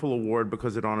wonderful award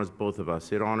because it honors both of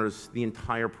us. It honors the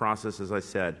entire process, as I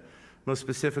said. Most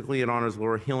specifically, it honors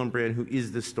Laura Hillenbrand, who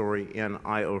is this story, and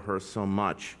I owe her so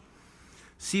much.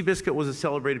 Seabiscuit was a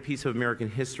celebrated piece of American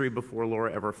history before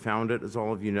Laura ever found it, as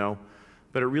all of you know,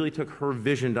 but it really took her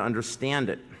vision to understand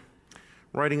it.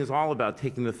 Writing is all about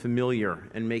taking the familiar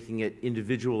and making it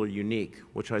individual or unique,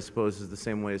 which I suppose is the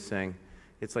same way as saying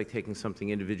it's like taking something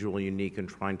individual and unique and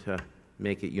trying to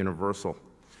make it universal.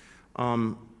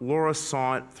 Laura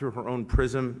saw it through her own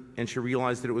prism, and she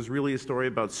realized that it was really a story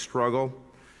about struggle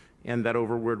and that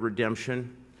overword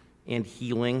redemption and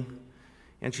healing.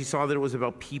 And she saw that it was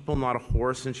about people, not a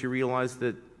horse, and she realized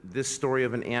that this story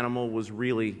of an animal was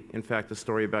really, in fact, a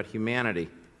story about humanity.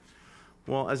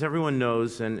 Well, as everyone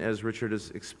knows, and as Richard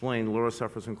has explained, Laura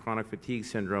suffers from chronic fatigue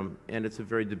syndrome, and it's a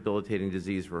very debilitating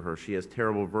disease for her. She has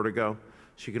terrible vertigo.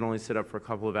 She can only sit up for a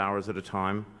couple of hours at a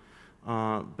time.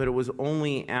 But it was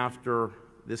only after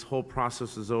this whole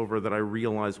process was over that I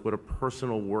realized what a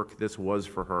personal work this was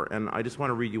for her. And I just want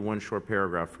to read you one short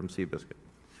paragraph from Seabiscuit.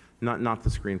 Not the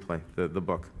screenplay, the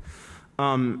book.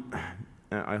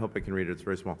 I hope I can read it, it's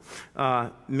very small.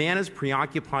 Man is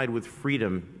preoccupied with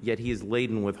freedom, yet he is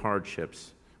laden with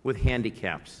hardships, with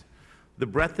handicaps. The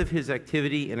breadth of his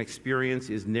activity and experience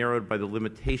is narrowed by the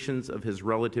limitations of his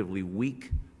relatively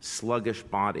weak, sluggish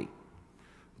body.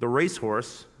 The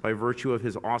racehorse, by virtue of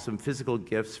his awesome physical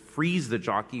gifts, frees the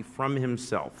jockey from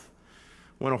himself.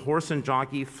 When a horse and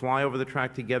jockey fly over the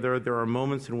track together, there are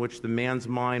moments in which the man's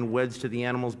mind weds to the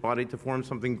animal's body to form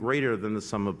something greater than the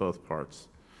sum of both parts.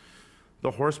 The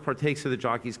horse partakes of the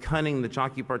jockey's cunning, the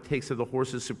jockey partakes of the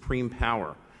horse's supreme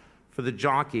power. For the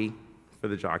jockey,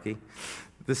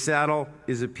 the saddle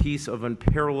is a piece of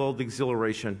unparalleled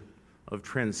exhilaration, of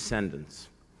transcendence.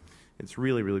 It's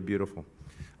really, really beautiful.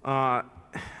 I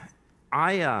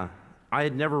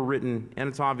had never written, and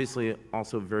it's obviously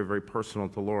also very, very personal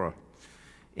to Laura,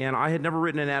 and I had never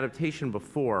written an adaptation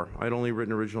before. I'd only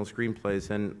written original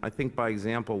screenplays, and I think by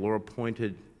example, Laura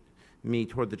pointed me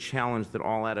toward the challenge that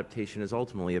all adaptation is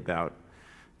ultimately about,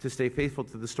 to stay faithful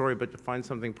to the story, but to find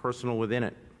something personal within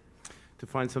it, to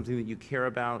find something that you care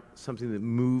about, something that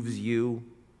moves you,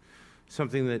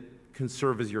 something that can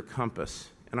serve as your compass.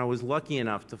 And I was lucky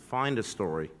enough to find a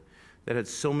story that had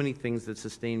so many things that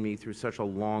sustained me through such a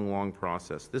long, long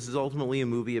process. This is ultimately a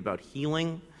movie about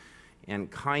healing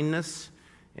and kindness,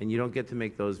 and you don't get to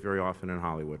make those very often in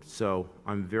Hollywood. So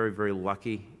I'm very, very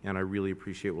lucky, and I really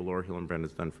appreciate what Laura Hillenbrand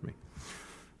has done for me.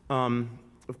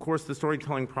 Of course, the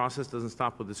storytelling process doesn't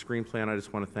stop with the screenplay, and I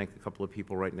just want to thank a couple of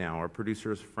people right now. Our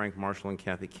producers, Frank Marshall and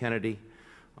Kathy Kennedy.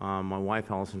 My wife,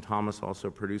 Allison Thomas, also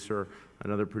a producer.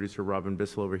 Another producer, Robin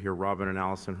Bissell over here. Robin and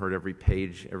Allison heard every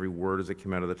page, every word as it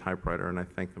came out of the typewriter, and I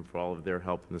thank them for all of their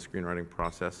help in the screenwriting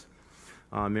process.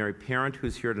 Mary Parent,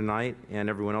 who's here tonight, and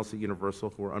everyone else at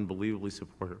Universal who are unbelievably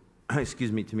supportive,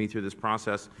 to me through this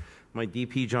process. My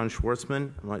DP, John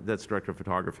Schwartzman, that's Director of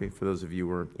Photography, for those of you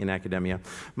who are in academia.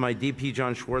 My DP,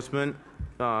 John Schwartzman,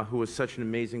 who was such an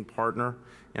amazing partner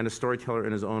and a storyteller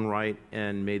in his own right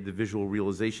and made the visual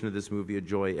realization of this movie a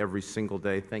joy every single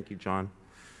day. Thank you, John.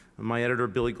 My editor,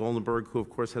 Billy Goldenberg, who of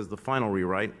course has the final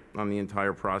rewrite on the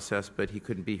entire process, but he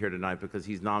couldn't be here tonight because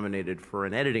he's nominated for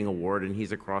an editing award and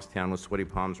he's across town with sweaty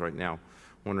palms right now,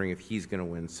 wondering if he's going to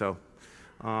win. So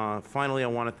finally, I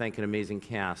want to thank an amazing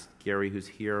cast. Gary, who's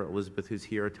here, Elizabeth, who's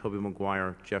here, Tobey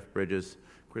Maguire, Jeff Bridges,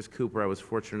 Chris Cooper. I was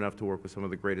fortunate enough to work with some of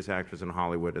the greatest actors in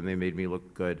Hollywood, and they made me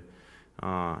look good.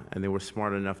 And they were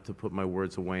smart enough to put my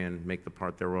words away and make the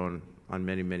part their own on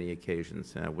many, many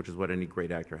occasions, which is what any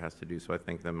great actor has to do, so I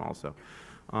thank them also.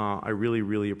 I really,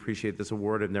 really appreciate this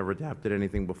award. I've never adapted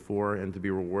anything before, and to be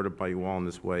rewarded by you all in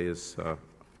this way is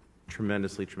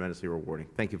tremendously, tremendously rewarding.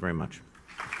 Thank you very much.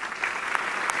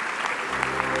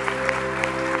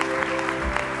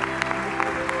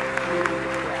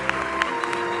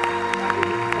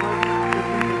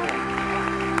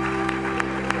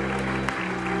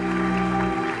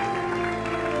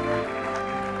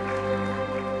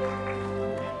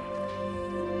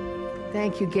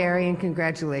 Thank you, Gary, and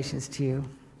congratulations to you.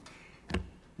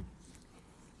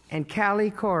 And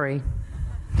Callie Corey,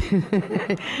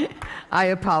 I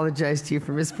apologize to you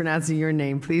for mispronouncing your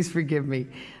name. Please forgive me.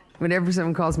 Whenever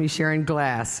someone calls me Sharon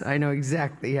Glass, I know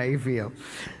exactly how you feel.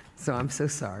 So I'm so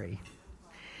sorry.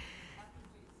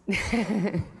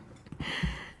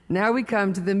 Now we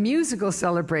come to the musical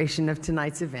celebration of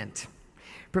tonight's event,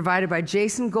 provided by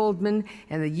Jason Goldman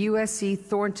and the USC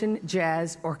Thornton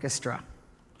Jazz Orchestra.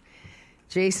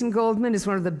 Jason Goldman is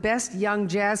one of the best young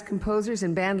jazz composers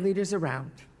and band leaders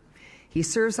around. He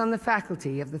serves on the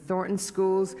faculty of the Thornton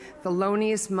School's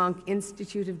Thelonious Monk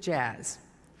Institute of Jazz.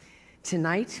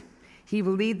 Tonight, he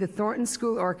will lead the Thornton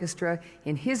School Orchestra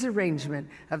in his arrangement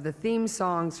of the theme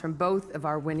songs from both of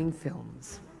our winning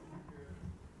films.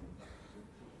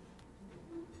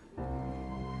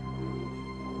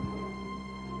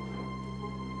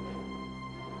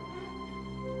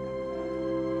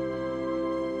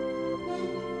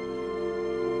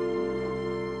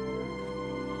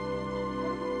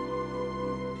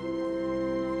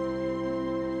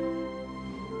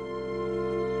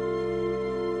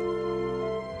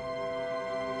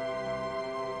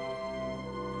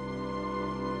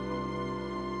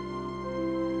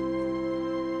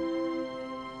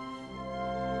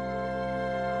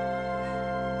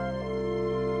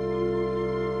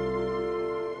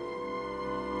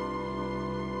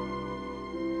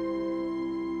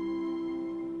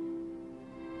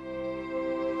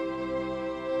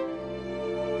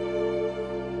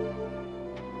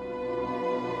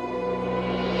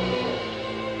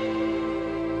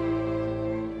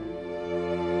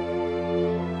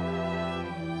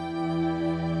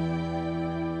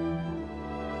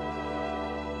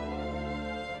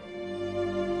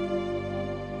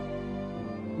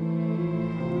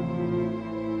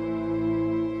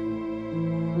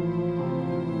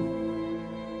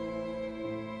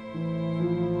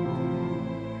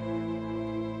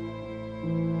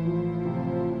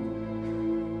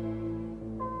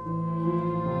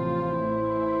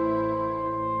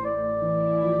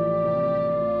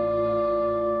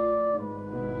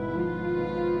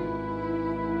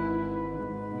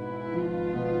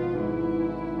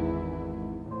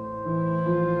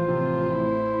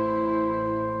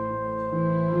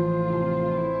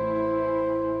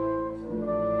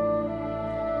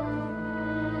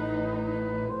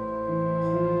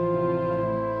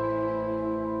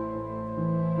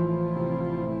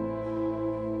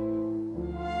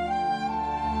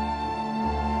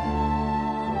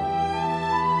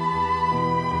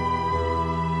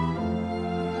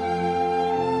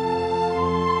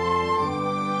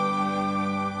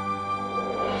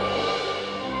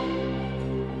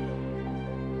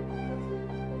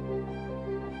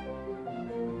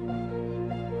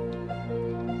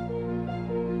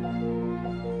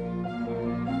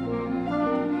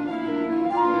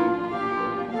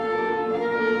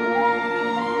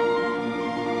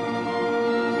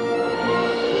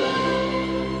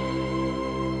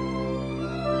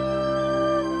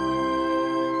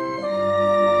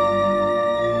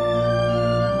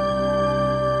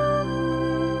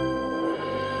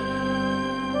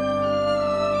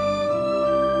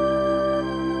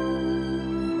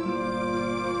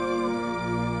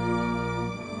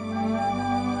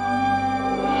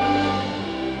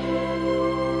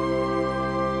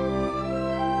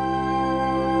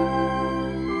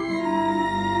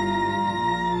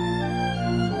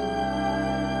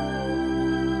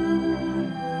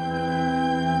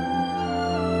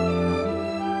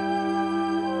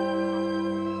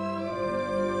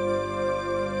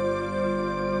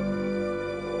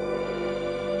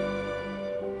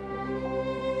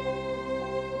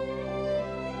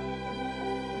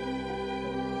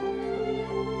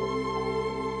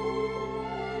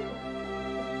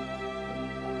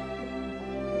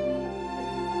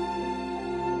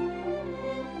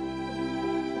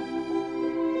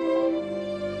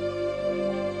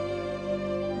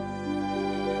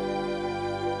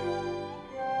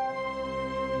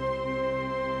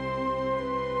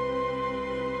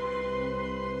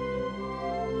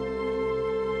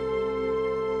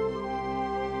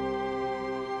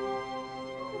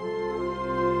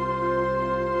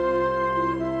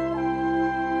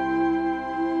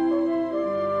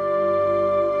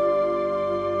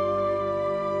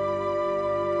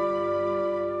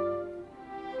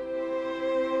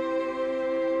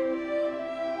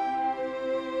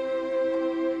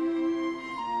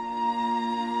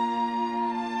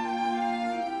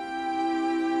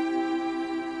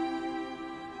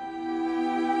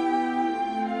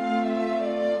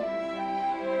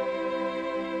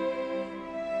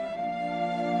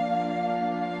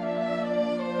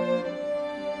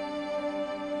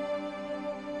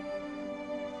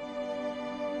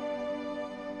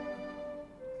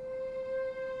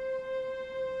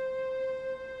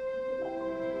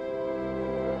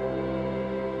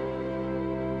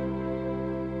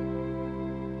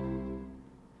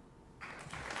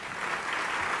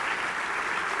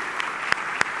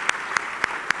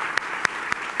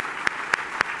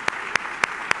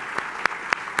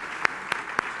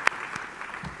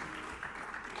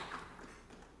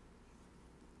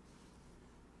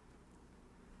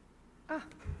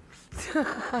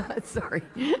 Sorry.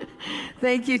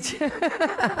 Thank you.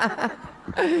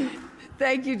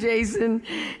 Thank you, Jason,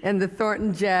 and the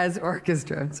Thornton Jazz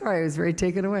Orchestra. Sorry, I was very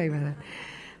taken away by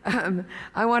that.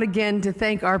 I want again to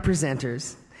thank our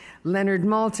presenters, Leonard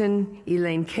Maltin,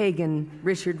 Elaine Kagan,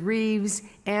 Richard Reeves,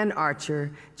 Ann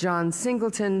Archer, John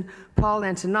Singleton, Paul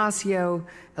Antonaccio,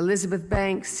 Elizabeth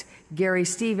Banks, Gary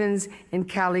Stevens,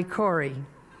 and Callie Corey.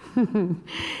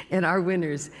 And our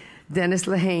winners, Dennis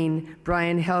Lehane,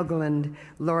 Brian Helgeland,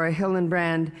 Laura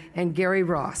Hillenbrand, and Gary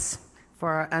Ross, for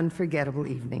our unforgettable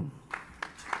evening.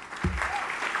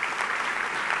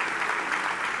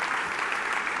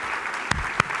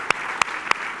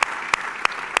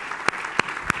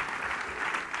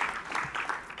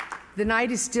 The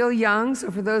night is still young, so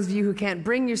for those of you who can't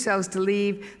bring yourselves to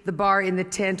leave, the bar in the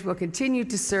tent will continue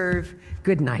to serve.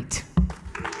 Good night.